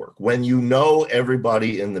that kind of work. When you know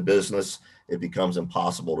everybody in the business, it becomes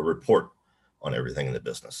impossible to report on everything in the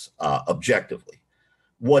business objectively.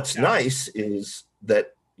 What's nice is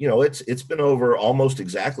that, you know, it's been over almost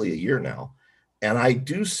exactly a year now, and I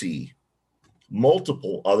do see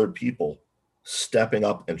multiple other people stepping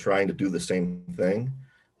up and trying to do the same thing,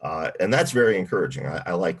 and that's very encouraging.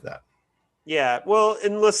 I like that. Yeah, well,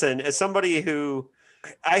 and listen, as somebody who,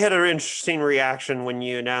 I had an interesting reaction when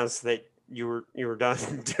you announced that you were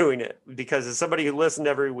done doing it, because as somebody who listened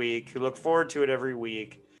every week, who looked forward to it every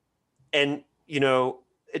week, and, you know,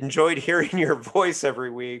 enjoyed hearing your voice every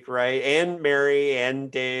week, right? And Mary and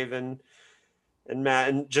Dave and Matt,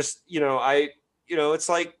 and just, you know, it's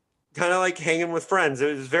like kind of like hanging with friends.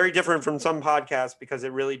 It was very different from some podcasts because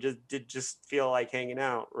it really did just feel like hanging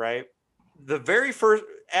out, right? The very first,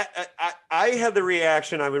 I had the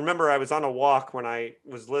reaction. I remember I was on a walk when I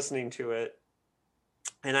was listening to it,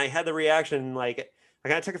 and I had the reaction like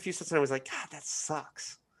I took a few steps and I was like, God, that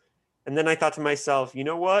sucks. And then I thought to myself, you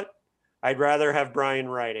know what? I'd rather have Brian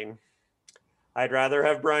writing. I'd rather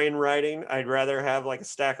have like a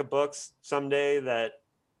stack of books someday that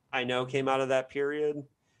I know came out of that period.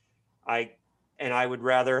 I'd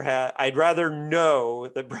rather know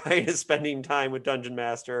that Brian is spending time with Dungeon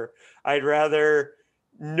Master. I'd rather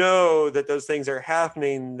know that those things are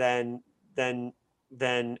happening than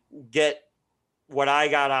get what I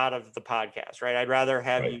got out of the podcast, right? I'd rather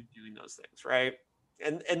have you doing those things, right?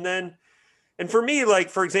 And for me, like,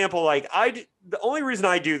 for example, like the only reason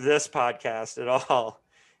I do this podcast at all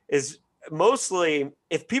is mostly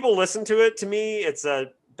if people listen to it, to me, it's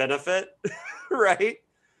a benefit, right?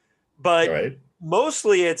 But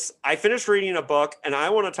mostly it's, I finished reading a book and I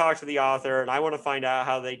want to talk to the author and I want to find out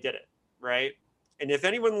how they did it, right? And if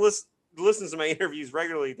anyone listens to my interviews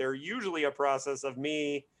regularly, they're usually a process of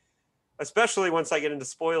me, especially once I get into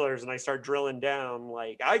spoilers and I start drilling down,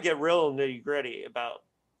 like I get real nitty gritty about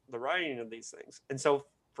the writing of these things. And so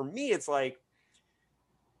for me, it's like,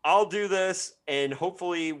 I'll do this and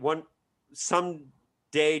hopefully some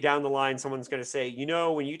day down the line, someone's going to say, you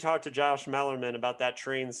know, when you talk to Josh Mallerman about that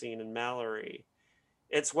train scene in Mallory,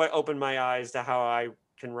 it's what opened my eyes to how I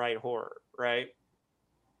can write horror, right?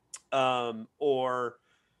 Or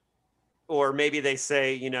maybe they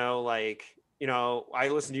say, you know, like, you know, I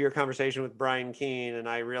listened to your conversation with Brian Keene and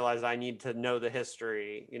I realized I need to know the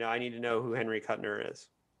history. You know, I need to know who Henry Kuttner is.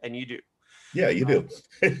 And you do. Yeah, you do.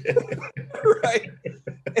 Right.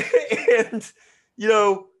 And, you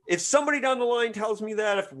know, if somebody down the line tells me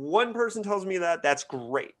that, if one person tells me that, that's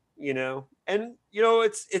great, you know? And, you know,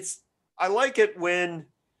 I like it when,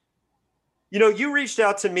 you know, you reached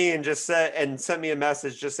out to me and just sent me a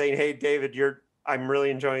message just saying, hey, David, I'm really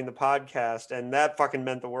enjoying the podcast. And that fucking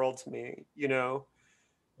meant the world to me, you know?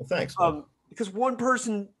 Well, thanks. Because one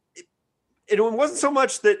person, it wasn't so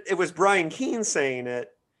much that it was Brian Keene saying it.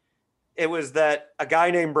 It was that a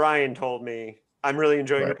guy named Brian told me, I'm really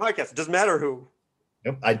enjoying your podcast. It doesn't matter who.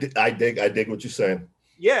 Yep, I dig what you're saying.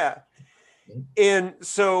 Yeah. And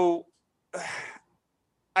so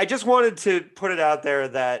I just wanted to put it out there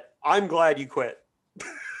that I'm glad you quit.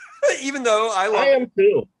 Even though I am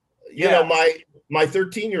too. you know, my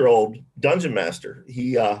 13-year-old dungeon master,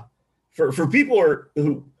 he for people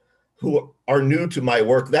who are new to my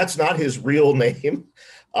work, that's not his real name.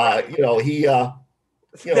 You know,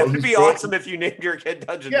 that would be awesome if you named your kid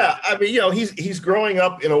Dungeon Yeah, Master. I mean, he's growing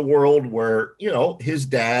up in a world where, his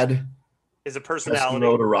dad Is a has personality. some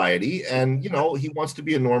notoriety, and he wants to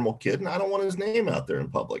be a normal kid, and I don't want his name out there in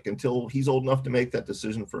public until he's old enough to make that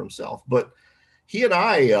decision for himself. But he and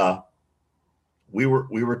I, we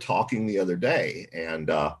were talking the other day,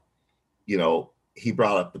 and he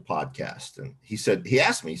brought up the podcast, and he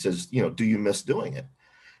asked me, he says, do you miss doing it?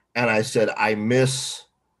 And I said, I miss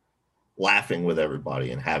laughing with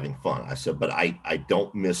everybody and having fun. I said, but I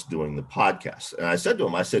don't miss doing the podcast. And I said to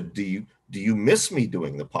him, I said, do you miss me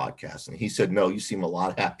doing the podcast? And he said, no, you seem a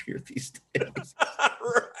lot happier these days.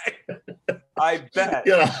 Right. I bet.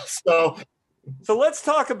 So let's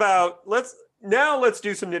talk about, let's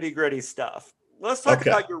do some nitty gritty stuff. Let's talk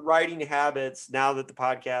about your writing habits now that the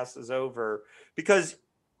podcast is over, because,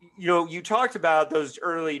 you talked about those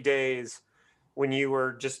early days when you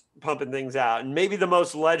were just pumping things out, and maybe the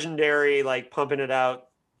most legendary, like, pumping it out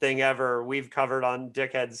thing ever we've covered on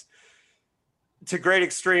Dickheads to Great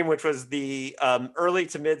Extreme, which was the early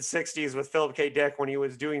to mid 60s with Philip K. Dick, when he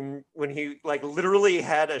like literally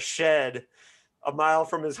had a shed a mile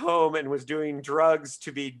from his home and was doing drugs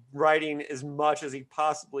to be writing as much as he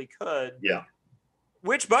possibly could. Yeah.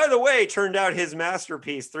 Which, by the way, turned out his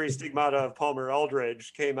masterpiece, Three Stigmata of Palmer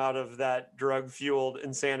Eldritch, came out of that drug-fueled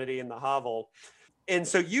insanity in the hovel. And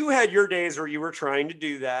so you had your days where you were trying to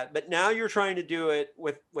do that, but now you're trying to do it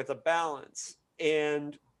with a balance.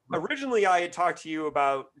 And originally I had talked to you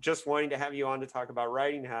about just wanting to have you on to talk about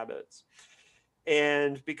writing habits.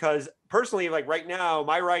 And because personally, like right now,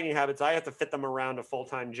 my writing habits, I have to fit them around a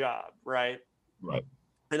full-time job, right? Right.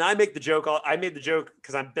 And I made the joke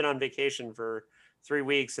because I've been on vacation for 3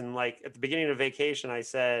 weeks. And like at the beginning of vacation, I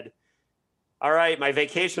said, all right, my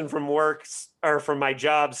vacation from work or from my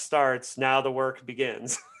job starts. Now the work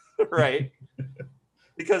begins. Right.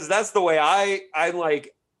 Because that's the way I'm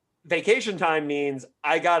like, vacation time means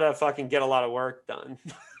I gotta fucking get a lot of work done.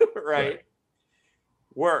 Right?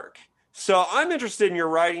 Work. So I'm interested in your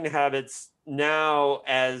writing habits now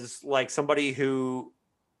as like somebody who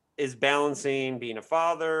is balancing being a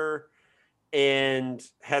father and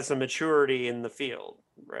has some maturity in the field,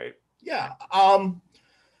 right? Yeah.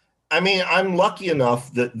 I mean, I'm lucky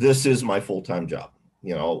enough that this is my full-time job.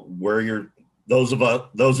 Those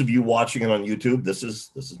of you watching it on YouTube, this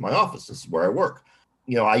is my office. This is where I work.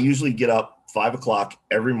 I usually get up 5:00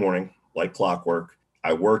 every morning, like clockwork.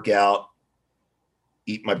 I work out,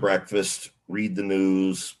 eat my breakfast, read the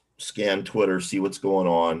news, scan Twitter, see what's going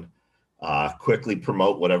on, quickly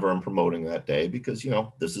promote whatever I'm promoting that day, because,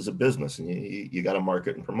 this is a business and you got to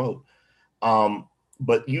market and promote.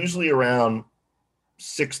 But usually around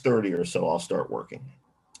 6:30 or so, I'll start working.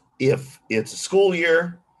 If it's a school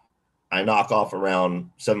year, I knock off around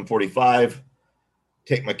 7:45,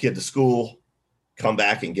 take my kid to school, come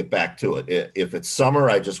back and get back to it. If it's summer,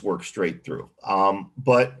 I just work straight through.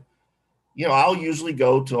 But I'll usually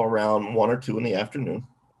go till around 1 or 2 in the afternoon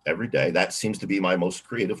every day. That seems to be my most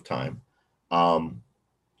creative time.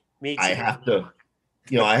 Me too. I have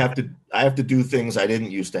to do things I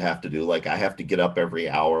didn't used to have to do. Like I have to get up every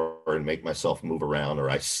hour and make myself move around, or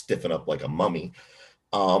I stiffen up like a mummy.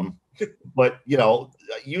 But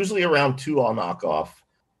usually around 2, I'll knock off,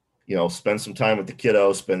 spend some time with the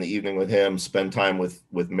kiddo, spend the evening with him, spend time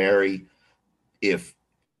with Mary. If,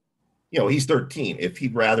 he's 13, if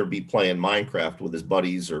he'd rather be playing Minecraft with his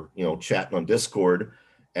buddies or, chatting on Discord,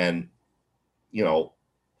 and,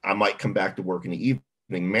 I might come back to work in the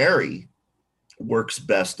evening. Mary works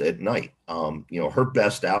best at night. Her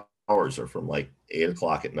best hours are from like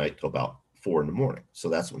 8:00 at night till about 4 a.m. So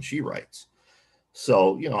that's when she writes.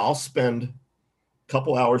 So, I'll spend a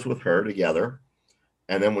couple hours with her together.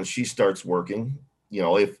 And then when she starts working,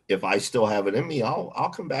 if I still have it in me,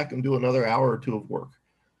 I'll come back and do another hour or 2 of work.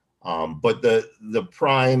 But the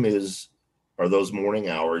prime are those morning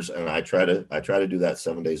hours. And I try to do that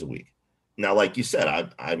 7 days a week. Now, like you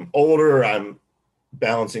said, I'm older, I'm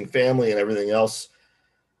balancing family and everything else.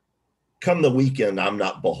 Come the weekend, I'm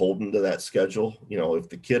not beholden to that schedule. If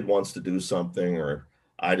the kid wants to do something, or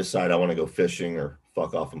I decide I want to go fishing or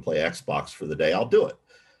fuck off and play Xbox for the day, I'll do it.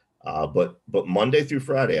 But Monday through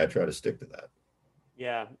Friday, I try to stick to that.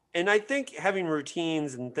 Yeah. And I think having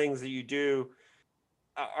routines and things that you do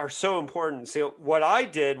are so important. So what I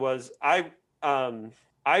did was I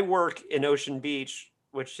work in Ocean Beach,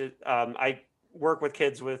 which is, I work with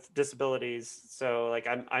kids with disabilities. So like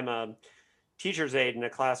I'm a teacher's aide in a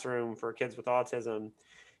classroom for kids with autism.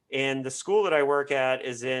 And the school that I work at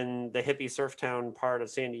is in the hippie surf town part of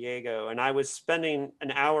San Diego. And I was spending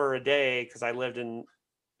an hour a day, because I lived in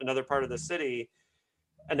another part of the city,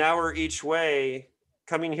 an hour each way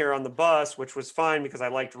coming here on the bus, which was fine because I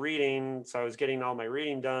liked reading. So I was getting all my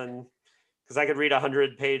reading done because I could read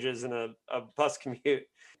 100 pages in a bus commute.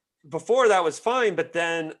 Before that was fine, but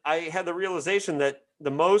then I had the realization that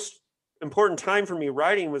the most important time for me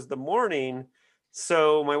writing was the morning.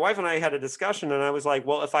 So my wife and I had a discussion, and I was like,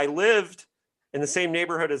 well, if I lived in the same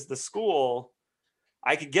neighborhood as the school,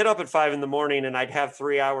 I could get up at 5 a.m. and I'd have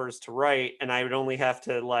 3 hours to write, and I would only have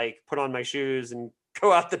to like put on my shoes and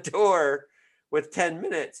go out the door with 10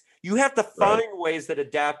 minutes. You have to find ways that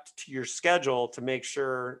adapt to your schedule to make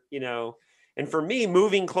sure, and for me,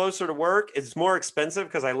 moving closer to work is more expensive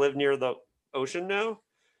because I live near the ocean now.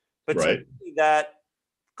 But to me, that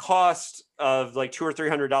cost of like $200 or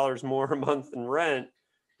 $300 more a month in rent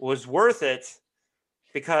was worth it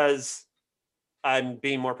because I'm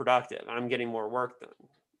being more productive. I'm getting more work done.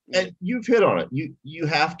 And you've hit on it. You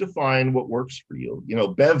have to find what works for you.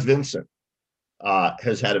 Bev Vincent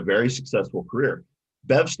has had a very successful career.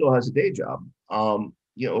 Bev still has a day job,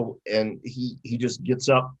 and he just gets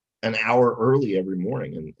up an hour early every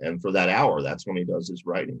morning, and for that hour, that's when he does his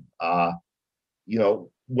writing.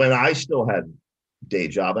 When I still had day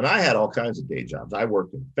job, and I had all kinds of day jobs. I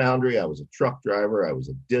worked in a foundry. I was a truck driver. I was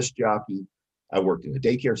a disc jockey. I worked in a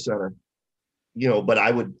daycare center. But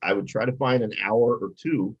I would try to find an hour or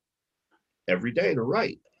two every day to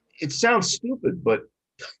write. It sounds stupid, but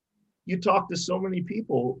you talk to so many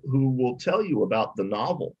people who will tell you about the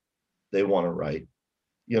novel they want to write,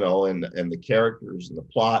 and the characters and the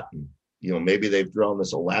plot, and maybe they've drawn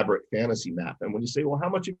this elaborate fantasy map. And when you say, well, how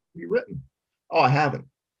much have you written? Oh, I haven't.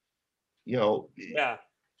 Yeah.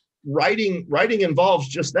 Writing involves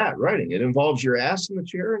just that. Writing, it involves your ass in the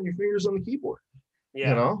chair and your fingers on the keyboard.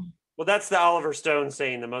 Yeah. Well, that's the Oliver Stone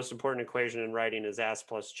saying: the most important equation in writing is ass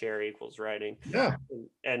plus chair equals writing. Yeah.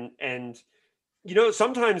 And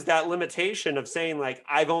sometimes that limitation of saying like,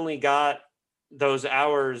 I've only got those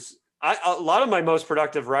hours. A lot of my most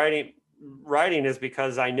productive writing is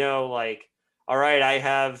because I know, like, all right, I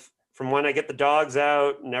have from when I get the dogs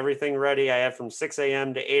out and everything ready, I have from 6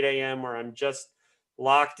 a.m. to 8 a.m. where I'm just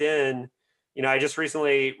locked in. I just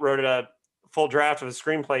recently wrote a full draft of a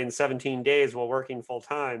screenplay in 17 days while working full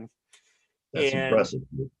time. That's impressive.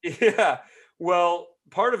 Yeah. Well,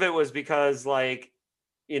 part of it was because I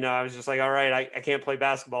was just like, all right, I can't play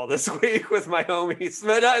basketball this week with my homies,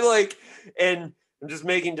 but and I'm just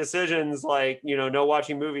making decisions no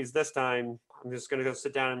watching movies this time. I'm just going to go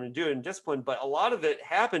sit down and do it in discipline. But a lot of it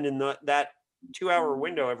happened in that 2-hour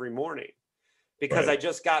window every morning because I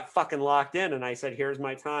just got fucking locked in, and I said, here's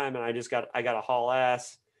my time. And I got to haul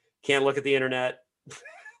ass. Can't look at the internet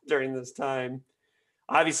during this time.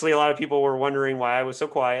 Obviously, a lot of people were wondering why I was so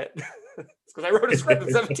quiet. It's because I wrote a script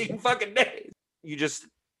in 17 fucking days.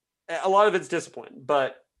 A lot of it's discipline.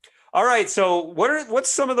 But all right, so what's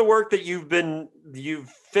some of the work that you've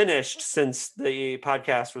finished since the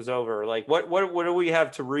podcast was over? Like what do we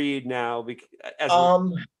have to read now?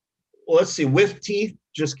 Well, let's see. With Teeth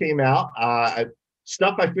just came out.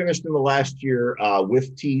 Stuff I finished in the last year.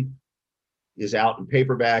 With Teeth is out in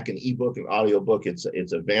paperback and ebook and audiobook. It's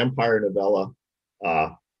a vampire novella.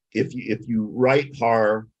 If you write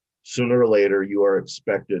horror, sooner or later you are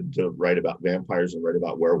expected to write about vampires and write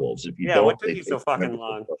about werewolves. If you don't, what took you so fucking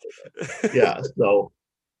long? Yeah, so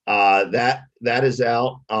that is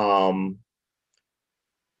out. I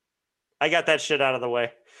got that shit out of the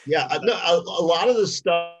way. Yeah, no, a lot of the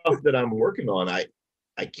stuff that I'm working on, I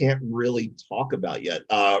can't really talk about yet.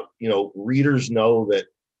 Readers know that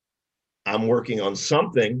I'm working on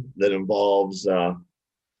something that involves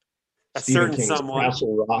Stephen King's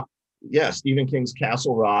Castle Rock. Yeah, Stephen King's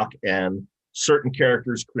Castle Rock and certain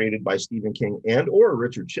characters created by Stephen King or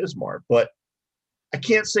Richard Chizmar. But I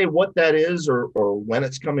can't say what that is or when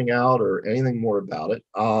it's coming out or anything more about it.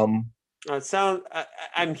 I'm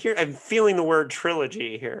feeling the word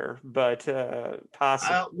trilogy here, but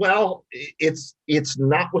possibly. Well, it's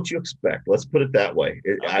not what you expect. Let's put it that way.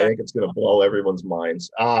 I think it's going to blow everyone's minds.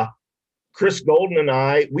 Chris Golden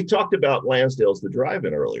and we talked about Lansdale's The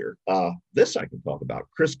Drive-In earlier. This I can talk about.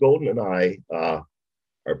 Chris Golden and I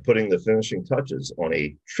are putting the finishing touches on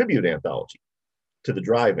a tribute anthology to The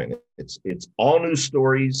Drive-In. It's all new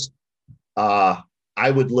stories. I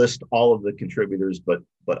would list all of the contributors, but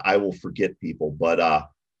I will forget people. But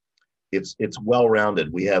it's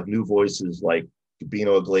well-rounded. We have new voices like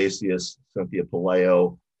Gabino Iglesias, Cynthia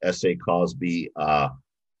Palaio, S.A. Cosby.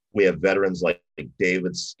 We have veterans like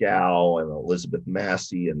David Scow and Elizabeth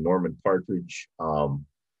Massey and Norman Partridge.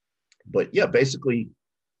 But yeah, basically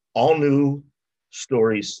all new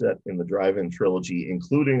stories set in the Drive-In trilogy,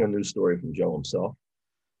 including a new story from Joe himself.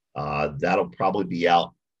 That'll probably be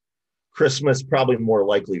out Christmas, probably more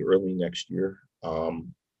likely early next year.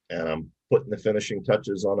 And I'm putting the finishing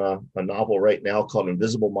touches on a novel right now called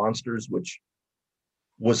Invisible Monsters, which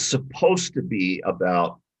was supposed to be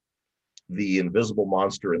about the invisible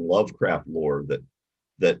monster in Lovecraft lore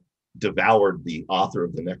that devoured the author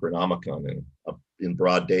of the Necronomicon in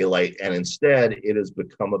broad daylight. And instead, it has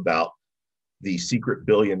become about the secret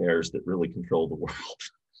billionaires that really control the world.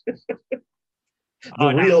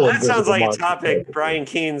 That sounds like a topic Brian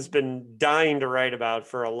Keene's been dying to write about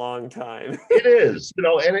for a long time. It is,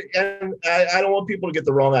 and I don't want people to get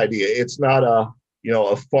the wrong idea. It's not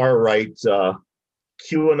a far right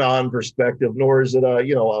QAnon perspective, nor is it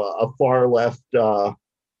a far left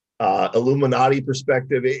Illuminati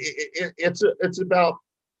perspective. It's about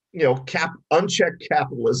unchecked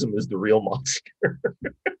capitalism is the real monster.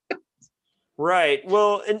 Right.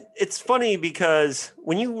 Well, and it's funny because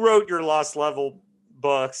when you wrote your Lost Level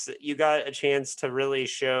books, you got a chance to really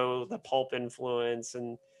show the pulp influence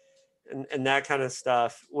and that kind of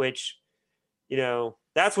stuff, which,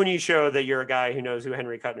 that's when you show that you're a guy who knows who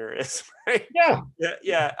Henry Kuttner is, right? Yeah.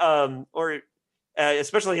 Yeah.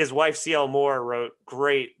 Especially his wife, C.L. Moore, wrote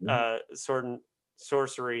great sword and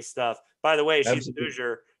sorcery stuff. By the way, she's a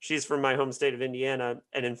Hoosier. She's from my home state of Indiana,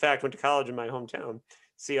 and in fact went to college in my hometown,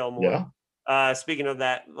 C.L. Moore. Yeah. Speaking of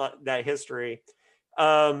that history,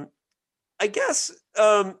 I guess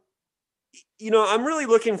I'm really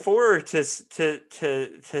looking forward to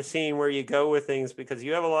seeing where you go with things, because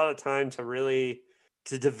you have a lot of time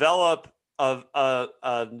to develop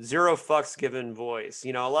a zero fucks given voice.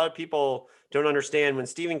 A lot of people don't understand when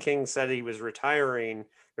Stephen King said he was retiring.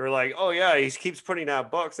 They were like, "Oh yeah, he keeps putting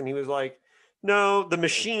out books," and he was like, "No, the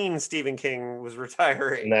machine Stephen King was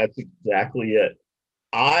retiring." And that's exactly it.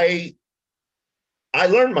 I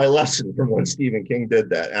learned my lesson from when Stephen King did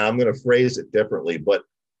that, and I'm going to phrase it differently, but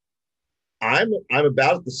I'm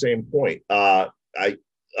about at the same point. I've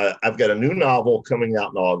got a new novel coming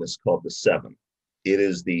out in August called The Seven. It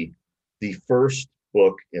is the first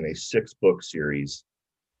book in a 6-book series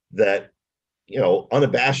that,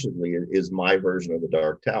 unabashedly is my version of the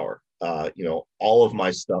Dark Tower. All of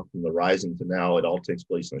my stuff from The Rising to now, it all takes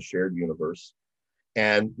place in a shared universe.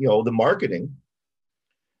 And, the marketing,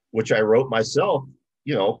 which I wrote myself,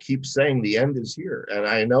 keeps saying the end is here. And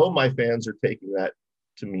I know my fans are taking that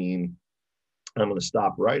to mean I'm going to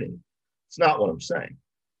stop writing. It's not what I'm saying.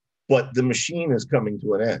 But the machine is coming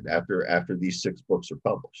to an end after these 6 books are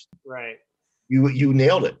published. Right. You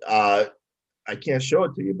nailed it. I can't show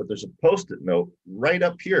it to you, but there's a Post-it note right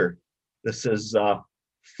up here that says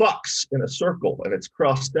fucks in a circle, and it's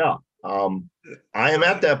crossed out. I am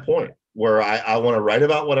at that point where I want to write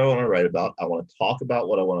about what I want to write about. I want to talk about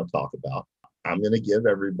what I want to talk about. I'm going to give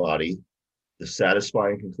everybody the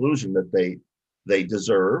satisfying conclusion that they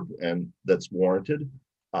deserve and that's warranted.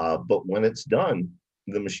 But when it's done,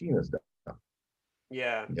 the machine is done.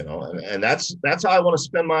 Yeah. And that's how I want to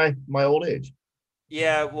spend my old age.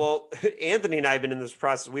 Yeah. Well, Anthony and I have been in this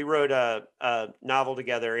process. We wrote a novel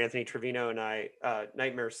together, Anthony Trevino and I,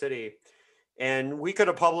 Nightmare City. And we could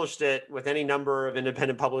have published it with any number of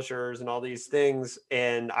independent publishers and all these things.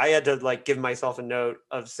 And I had to give myself a note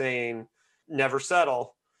of saying, never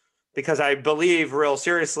settle, because I believe real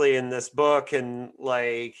seriously in this book and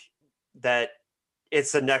that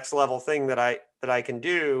it's the next level thing that I can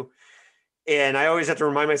do. And I always have to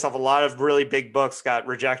remind myself a lot of really big books got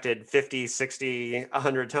rejected 50, 60,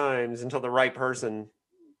 100 times until the right person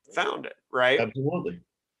found it. Right. Absolutely.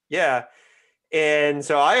 Yeah. And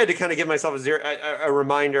so I had to kind of give myself a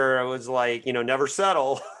reminder. I was like, never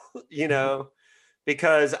settle,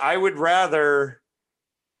 because I would rather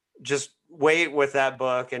just wait with that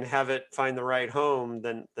book and have it find the right home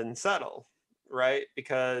than settle. Right.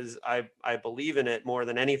 Because I believe in it more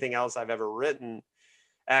than anything else I've ever written,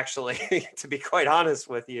 actually, to be quite honest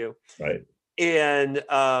with you. Right. And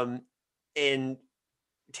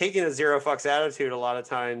taking a zero fucks attitude a lot of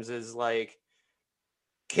times is it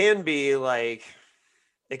can be I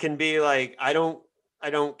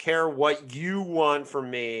don't care what you want from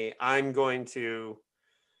me. I'm going to,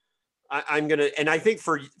 and I think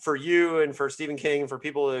for you and for Stephen King, for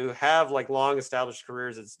people who have long established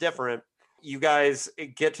careers, it's different. You guys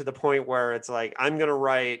get to the point where it's I'm going to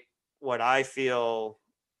write what I feel,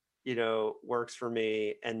 works for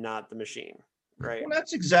me and not the machine. Right. Well,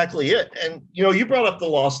 that's exactly it. And, you brought up The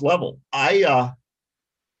Lost Level.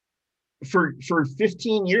 For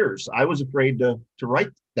 15 years, I was afraid to write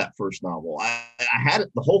that first novel. I had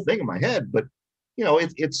the whole thing in my head, but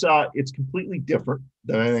it's completely different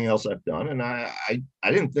than anything else I've done, and I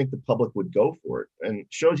didn't think the public would go for it, and it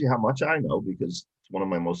shows you how much I know because it's one of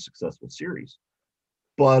my most successful series.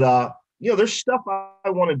 But there's stuff I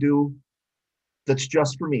want to do that's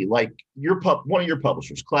just for me, like one of your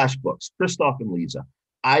publishers, Clash Books, Christoph and Lisa.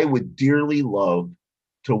 I would dearly love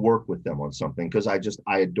to work with them on something because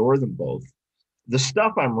I adore them both. The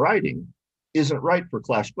stuff I'm writing isn't right for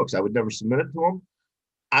Clash Books. I would never submit it to them.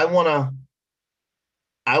 I want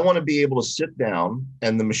to be able to sit down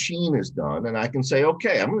and the machine is done and I can say,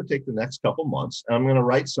 okay, I'm going to take the next couple months and I'm going to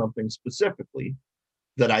write something specifically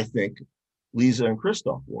that I think Lisa and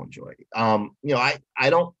Christoph will enjoy. I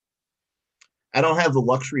don't have the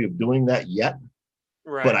luxury of doing that yet,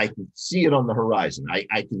 Right. But I can see it on the horizon.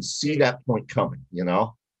 I can see that point coming,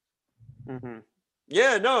 Mm-hmm.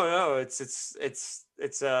 Yeah, no,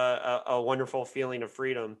 it's a wonderful feeling of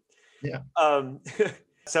freedom. Yeah.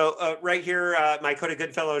 So right here, my Cody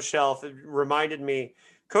Goodfellow shelf reminded me,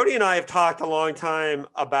 Cody and I have talked a long time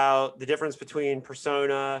about the difference between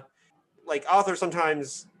persona. Like authors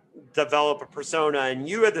sometimes develop a persona, and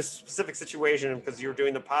you had this specific situation because you were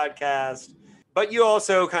doing the podcast, but you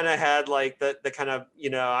also kind of had like the kind of,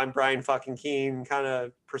 I'm Brian fucking Keene kind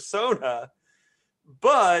of persona.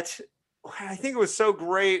 But I think it was so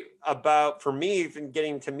great for me even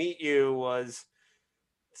getting to meet you was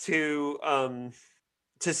to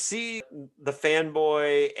see the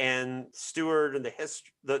fanboy and steward and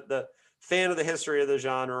the fan of the history of the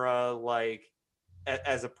genre, like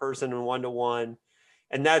as a person and one-to-one.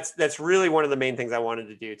 And that's really one of the main things I wanted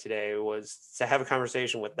to do today was to have a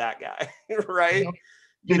conversation with that guy. Right.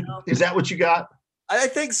 Is that what you got? I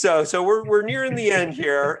think so. So we're nearing the end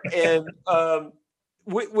here. And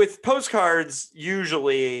with postcards,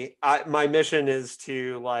 usually my mission is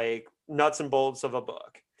to like nuts and bolts of a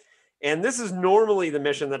book. And this is normally the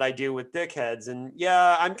mission that I do with Dickheads. And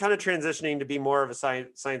yeah, I'm kind of transitioning to be more of a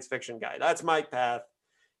science fiction guy. That's my path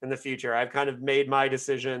in the future. I've kind of made my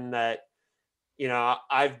decision that,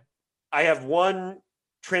 I have one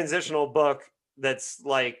transitional book that's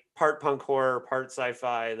like part punk horror, part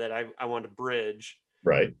sci-fi that I want to bridge.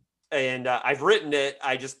 Right. And I've written it.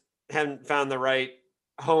 I just haven't found the right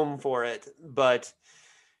home for it.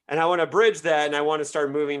 And I want to bridge that, and I want to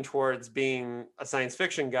start moving towards being a science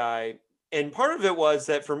fiction guy. And part of it was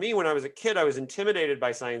that for me, when I was a kid, I was intimidated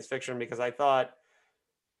by science fiction because I thought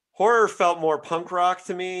horror felt more punk rock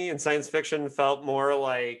to me, and science fiction felt more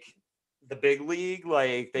like the big league,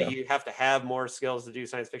 like that you have to have more skills to do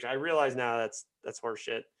science fiction. I realize now that's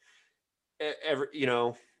horseshit.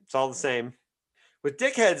 It's all the same. With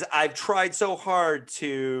Dickheads, I've tried so hard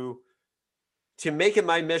to make it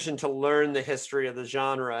my mission to learn the history of the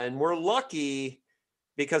genre. And we're lucky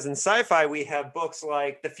because in sci-fi, we have books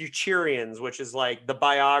like The Futurians, which is like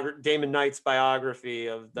the Damon Knight's biography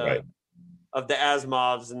of the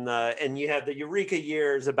Asimovs, and you have the Eureka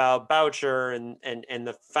years about Boucher and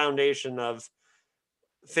the foundation of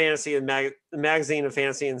fantasy and magazine of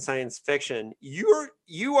fantasy and science fiction.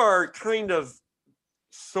 You are kind of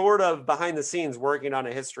sort of behind the scenes working on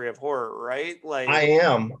a history of horror, right? Like I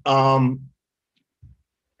am.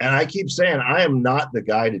 And I keep saying I am not the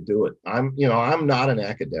guy to do it. I'm not an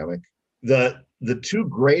academic. The two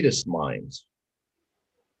greatest minds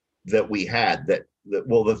that we had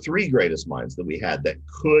the three greatest minds that we had that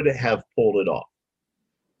could have pulled it off: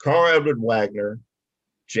 Carl Edward Wagner,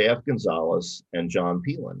 J.F. Gonzalez, and John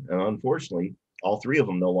Peelin. And unfortunately, all three of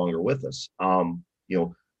them no longer with us.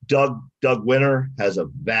 Doug Winter has a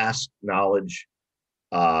vast knowledge.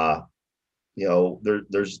 There's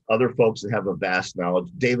other folks that have a vast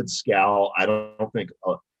knowledge. David Scow, I don't think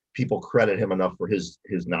people credit him enough for his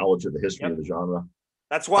knowledge of the history of the genre.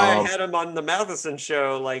 That's why I had him on the Matheson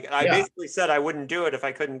show. Like I basically said I wouldn't do it if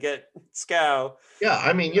I couldn't get Scow. Yeah,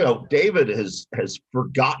 I mean, David has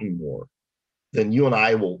forgotten more than you and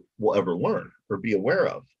I will ever learn or be aware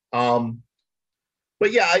of.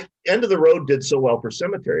 But yeah, End of the Road did so well for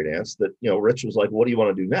Cemetery Dance that, Rich was like, what do you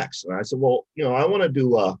want to do next? And I said, well, I want to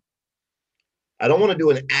do I don't want to do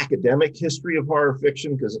an academic history of horror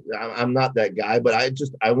fiction because I'm not that guy, but I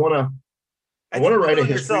want to write a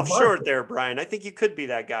history. Yourself short there, Brian. I think you could be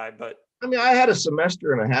that guy, but I mean, I had a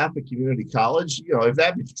semester and a half at community college, if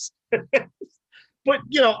that means, but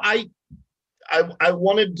I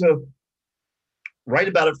wanted to write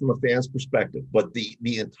about it from a fan's perspective, but the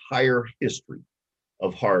entire history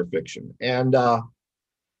of horror fiction. And I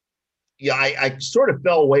sort of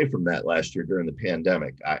fell away from that last year during the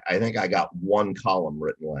pandemic. I think I got one column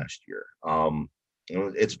written last year.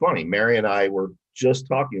 It's funny, Mary and I were just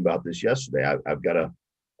talking about this yesterday. I've got a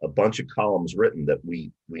bunch of columns written that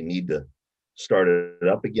we need to start it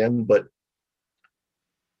up again. But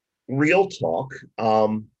real talk.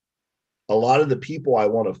 A lot of the people I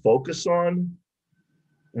want to focus on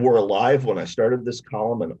were alive when I started this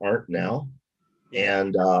column and aren't now.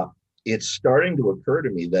 And it's starting to occur to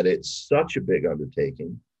me that it's such a big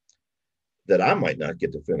undertaking that I might not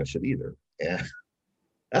get to finish it either. And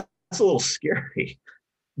that's a little scary.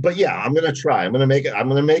 But yeah, I'm going to try. I'm going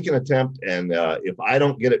to make an attempt. And if I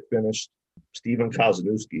don't get it finished, Stephen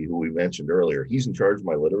Kozanowski, who we mentioned earlier, he's in charge of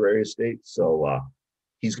my literary estate. So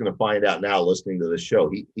he's going to find out now listening to this show.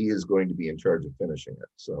 He is going to be in charge of finishing it.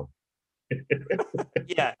 So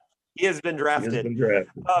yeah, he has been drafted. He has been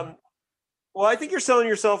drafted. Well, I think you're selling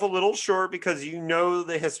yourself a little short because you know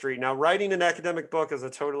the history. Now, writing an academic book is a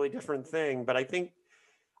totally different thing, but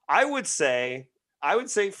I would say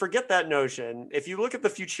forget that notion. If you look at the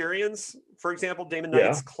Futurians, for example, Damon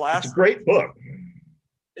Knight's class. It's a great book.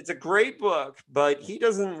 It's a great book, but he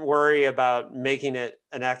doesn't worry about making it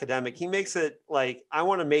an academic. He makes it like, I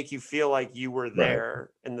want to make you feel like you were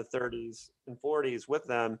there in the 30s and 40s with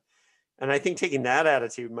them. And I think taking that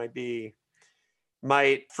attitude might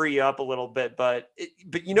free you up a little bit. But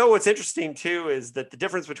you know what's interesting too is that the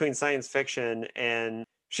difference between science fiction, and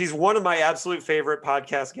she's one of my absolute favorite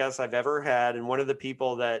podcast guests I've ever had, and one of the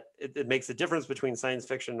people that it makes a difference between science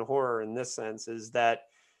fiction and horror in this sense is that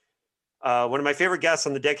one of my favorite guests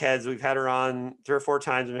on the Dickheads, we've had her on 3 or 4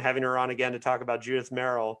 times, and having her on again to talk about Judith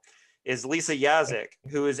Merrill, is Lisa Yaszek,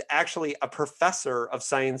 who is actually a professor of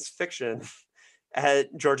science fiction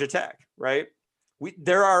at Georgia Tech, right?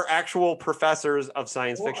 There are actual professors of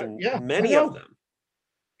science fiction, many of them,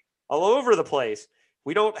 all over the place.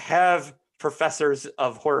 We don't have professors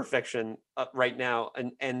of horror fiction right now,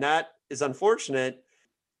 and that is unfortunate.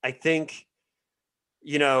 I think,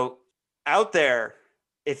 out there,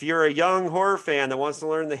 if you're a young horror fan that wants to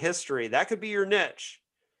learn the history, that could be your niche.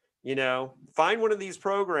 Find one of these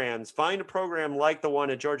programs, find a program like the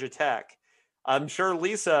one at Georgia Tech. I'm sure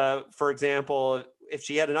Lisa, for example, if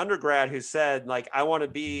she had an undergrad who said, like, I want to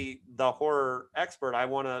be the horror expert, I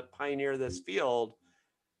want to pioneer this field,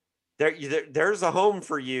 there's a home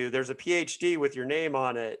for you. There's a PhD with your name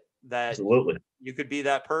on it that Absolutely. You could be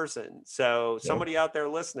that person. So somebody out there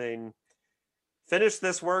listening, finish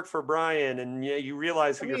this work for Brian, and you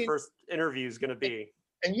realize who your first interview is going to be.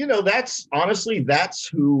 And that's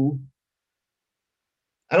who,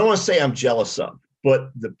 I don't want to say I'm jealous of,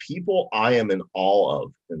 but the people I am in awe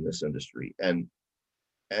of in this industry. And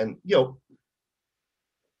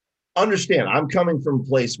understand, I'm coming from a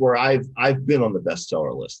place where I've been on the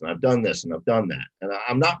bestseller list, and I've done this and I've done that. And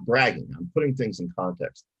I'm not bragging, I'm putting things in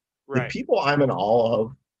context. Right. The people I'm in awe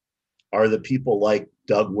of are the people like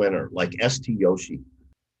Doug Winter, like St. Yoshi,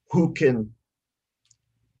 who can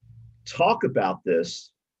talk about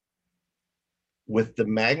this with the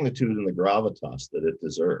magnitude and the gravitas that it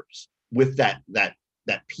deserves, with that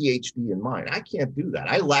PhD in mind. I can't do that.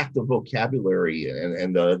 I lack the vocabulary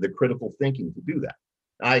and the critical thinking to do that.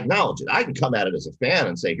 I acknowledge it. I can come at it as a fan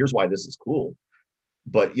and say, here's why this is cool.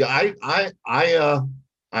 But yeah,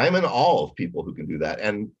 I'm in awe of people who can do that.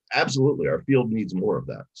 And absolutely, our field needs more of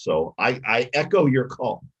that. So I echo your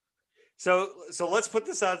call. So let's put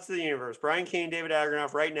this out to the universe. Brian Keene, David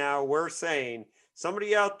Agranoff, right now, we're saying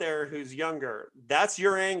somebody out there who's younger, that's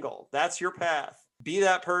your angle. That's your path. Be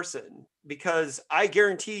that person. Because I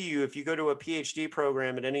guarantee you, if you go to a PhD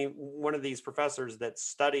program at any one of these professors that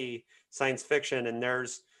study science fiction, and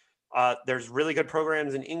there's really good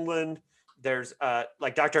programs in England. There's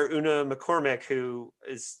like Dr. Una McCormick, who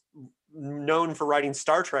is known for writing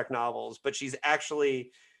Star Trek novels, but she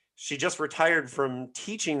just retired from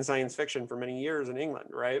teaching science fiction for many years in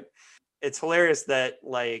England, right? It's hilarious that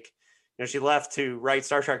she left to write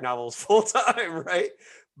Star Trek novels full time, right?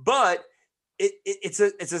 But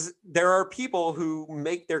there are people who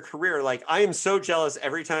make their career. Like, I am so jealous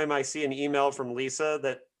every time I see an email from Lisa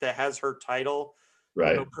that has her title,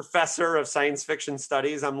 right? Professor of Science Fiction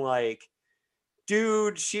Studies. I'm like,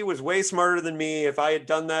 dude, she was way smarter than me. If I had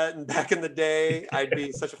done that back in the day, I'd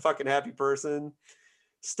be such a fucking happy person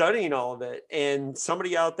studying all of it. And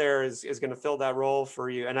somebody out there is going to fill that role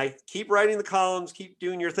for you. And I keep writing the columns, keep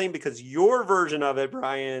doing your thing, because your version of it,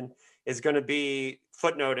 Brian, is going to be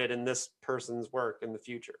footnoted in this person's work in the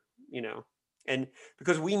future, and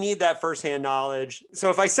because we need that firsthand knowledge. So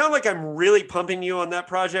if I sound like I'm really pumping you on that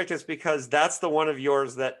project, it's because that's the one of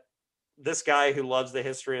yours that this guy who loves the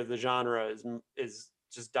history of the genre is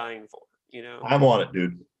just dying for, I'm on it,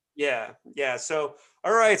 dude. Yeah. So,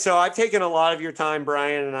 all right. So I've taken a lot of your time,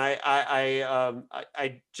 Brian, and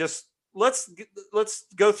I just, let's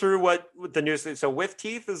go through what the news is. So With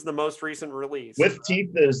Teeth is the most recent release. With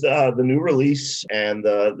Teeth is the new release, and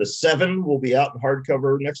the 7 will be out in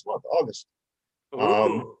hardcover next month, August.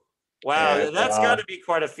 Wow, And that's got to be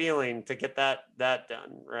quite a feeling to get that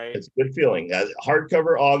done, right? it's a good feeling.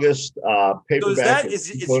 Hardcover August, So paperback.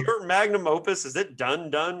 is your magnum opus? Is it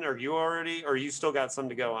done? Or you already, or you still got some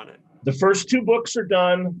to go on it? The first two books are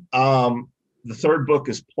done. The third book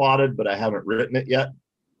is plotted, but I haven't written it yet.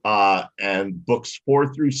 And books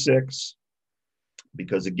 4 through 6,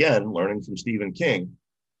 because again, learning from Stephen King,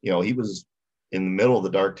 he was in the middle of the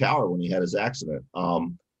Dark Tower when he had his accident.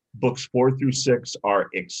 Books 4 through 6 are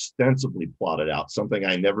extensively plotted out, something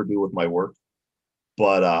I never do with my work.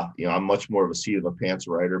 But I'm much more of a seat of the pants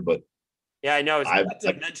writer. But yeah, I know. I was about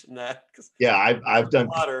to mention that. Yeah, I've done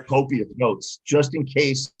copious notes just in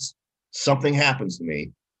case something happens to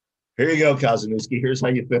me. Here you go, Kazanowski. Here's how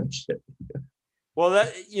you finish it. Well,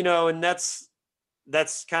 and that's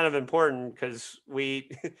kind of important because we,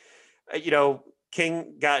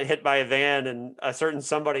 King got hit by a van and a certain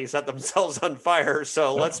somebody set themselves on fire.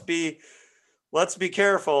 So let's be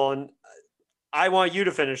careful. And I want you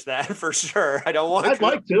to finish that for sure. I don't want. I'd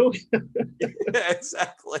like to. Yeah,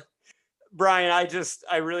 exactly. Brian,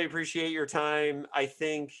 I really appreciate your time. I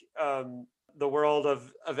think the world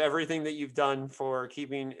of everything that you've done for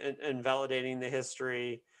keeping and validating the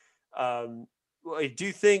history. I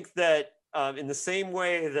do think that in the same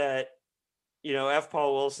way that, F.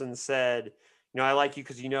 Paul Wilson said, I like you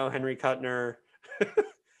because Henry Kuttner.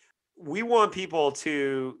 We want people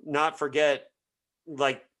to not forget,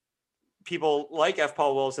 like, people like F.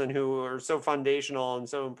 Paul Wilson who are so foundational and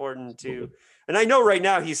so important to, and I know right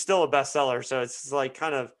now he's still a bestseller. So it's like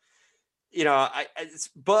kind of,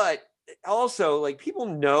 but also like people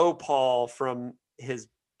know Paul from his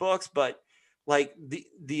books, but like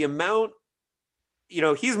the amount,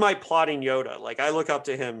 he's my plotting Yoda. Like I look up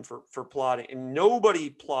to him for plotting, and nobody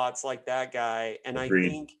plots like that guy. And Agreed. I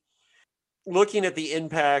think looking at the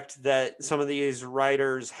impact that some of these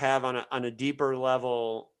writers have on a deeper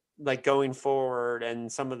level, like going forward,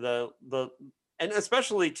 and some of the and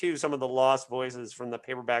especially too some of the lost voices from the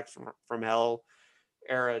paperbacks from Hell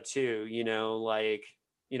era too,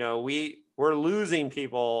 we're losing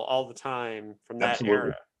people all the time from that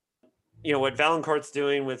Absolutely. era. What Valancourt's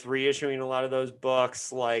doing with reissuing a lot of those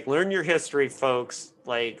books, like learn your history, folks,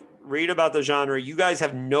 like read about the genre. You guys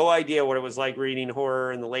have no idea what it was like reading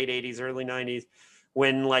horror in the late 80s, early 90s,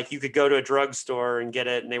 when like you could go to a drugstore and get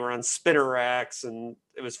it and they were on spinner racks and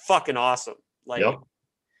it was fucking awesome. Like, yep.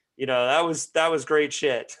 That was great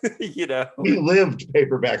shit. We lived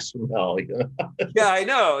paperbacks from Hell. Yeah, I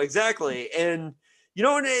know, exactly. And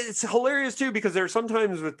and it's hilarious too, because there's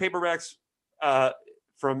sometimes with paperbacks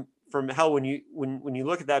from Hell, when you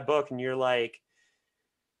look at that book and you're like,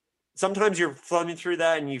 sometimes you're thumbing through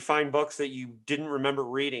that and you find books that you didn't remember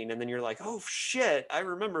reading, and then you're like, oh shit, I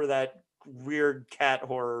remember that weird cat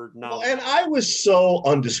horror novel. Well, and I was so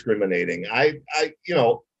undiscriminating. I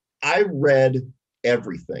read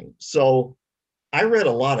everything. So I read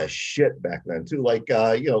a lot of shit back then too, like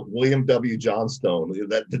William W. Johnstone,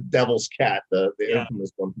 that the Devil's Cat, the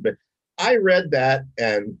infamous one. I read that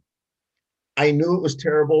and I knew it was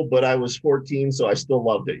terrible, but I was 14, so I still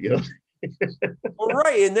loved it. Well,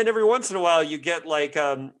 right, and then every once in a while you get like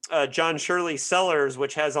John Shirley Sellers,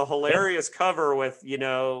 which has a hilarious cover with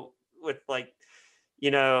like.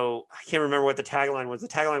 I can't remember what the tagline was. The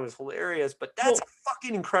tagline was hilarious, but that's a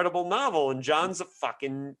fucking incredible novel. And John's a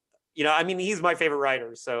fucking, he's my favorite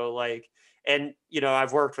writer. So like, and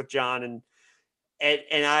I've worked with John and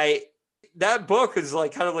that book is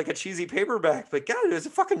like kind of like a cheesy paperback, but God, it was a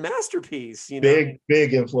fucking masterpiece. Big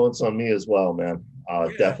influence on me as well, man.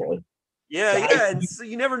 Definitely. Yeah. And so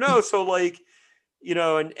you never know. So like,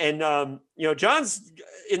 John's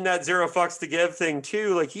in that Zero Fucks to Give thing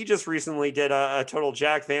too. Like he just recently did a total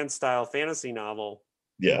Jack Vance style fantasy novel.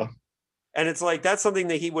 Yeah. And it's like, that's something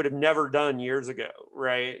that he would have never done years ago.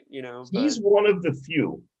 Right. He's one of the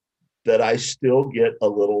few that I still get a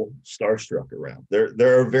little starstruck around.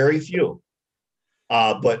 There are very few.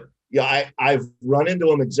 But yeah, I've run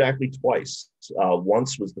into him exactly twice.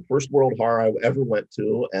 Once was the first World Horror I ever went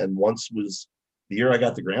to, and once was the year I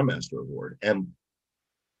got the Grandmaster Award. And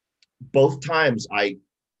both times I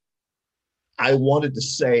wanted to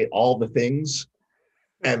say all the things,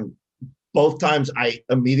 and both times I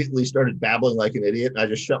immediately started babbling like an idiot, and I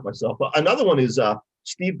just shut myself up. Another one is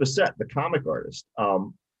Steve Bissette, the comic artist.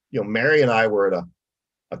 Mary and I were at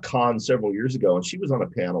a con several years ago, and she was on a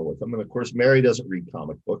panel with him. And of course, Mary doesn't read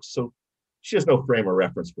comic books, so she has no frame of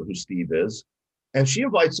reference for who Steve is. And she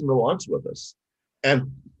invites him to lunch with us.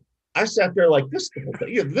 And I sat there like, this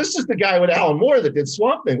is the guy with Alan Moore that did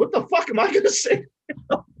Swamp Thing. What the fuck am I going to say?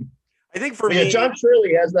 I think for me, John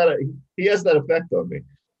Shirley has that. He has that effect on me.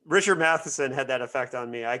 Richard Matheson had that effect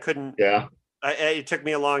on me. I couldn't. Yeah. It took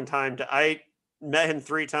me a long time I met him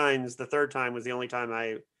 3 times. The third time was the only time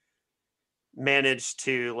I managed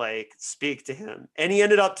to like speak to him. And he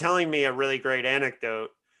ended up telling me a really great anecdote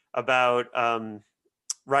about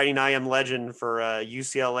writing I Am Legend for a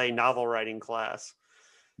UCLA novel writing class.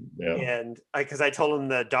 Yeah. And because I told him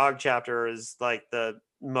the dog chapter is like the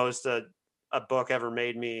most a book ever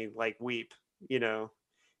made me like weep, you know.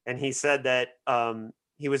 And he said that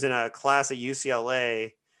he was in a class at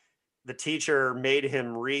UCLA. The teacher made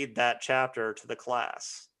him read that chapter to the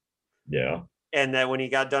class. Yeah. And that when he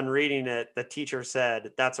got done reading it, the teacher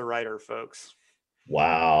said, "That's a writer, folks."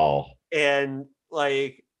 Wow. And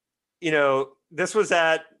like, you know, this was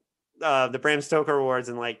at the Bram Stoker Awards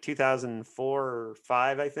in like 2004 or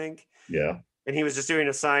 5, I think. Yeah. And he was just doing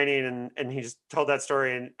a signing, and he just told that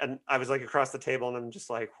story, and I was like across the table, and I'm just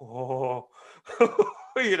like, whoa,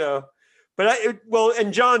 you know. But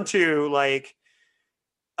and John too, like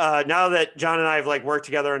now that John and I have like worked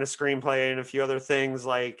together on a screenplay and a few other things,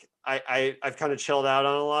 like I've kind of chilled out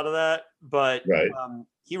on a lot of that. But Right.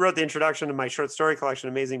 he wrote the introduction to my short story collection,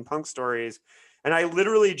 Amazing Punk Stories, and I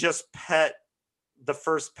literally just pet the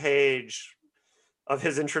first page of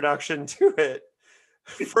his introduction to it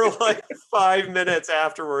for like 5 minutes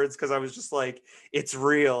afterwards, because I was just like, it's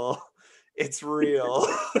real. It's real.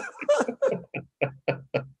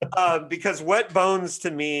 Because Wet Bones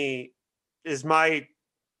to me is my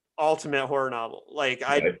ultimate horror novel. Like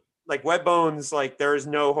like Wet Bones, like there is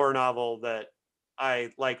no horror novel that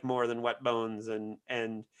I like more than Wet Bones.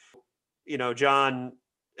 And you know, John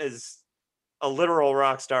is a literal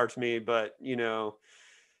rock star to me, but you know,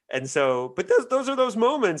 and so, but those are those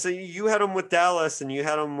moments. You had them with Dallas, and you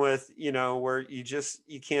had them with, you know, where you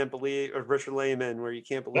can't believe, or Richard Lehman, where you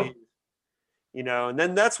can't believe, you know, and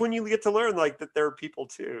then that's when you get to learn like that there are people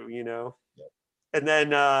too, you know. And then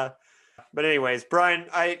but anyways, Brian,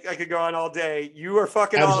 I could go on all day. You are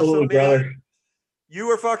fucking Absolutely, awesome, brother. man. You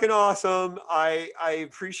are fucking awesome. I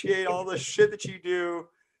appreciate all the shit that you do.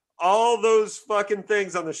 All those fucking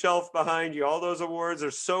things on the shelf behind you, all those awards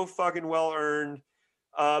are so fucking well earned.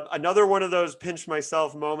 Another one of those pinch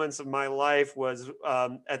myself moments of my life was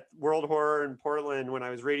at World Horror in Portland when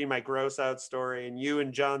I was reading my gross out story, and you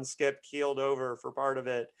and John Skip keeled over for part of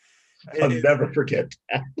it. I'll never forget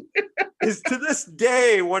that. Is to this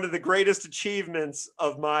day one of the greatest achievements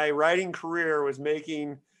of my writing career was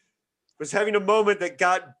having a moment that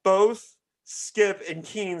got both Skip and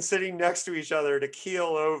Keen sitting next to each other to keel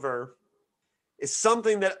over. Is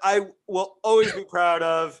something that I will always be proud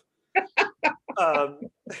of.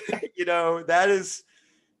 You know, that is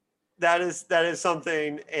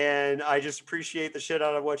something, and I just appreciate the shit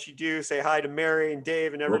out of what you do. Say hi to Mary and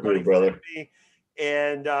Dave and everybody, brother.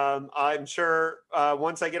 And I'm sure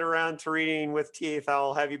once I get around to reading with Teeth,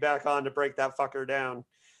 I'll have you back on to break that fucker down.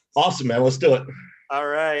 Awesome, man. Let's do it. All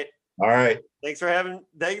right. All right. Thanks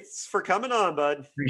for coming on, bud.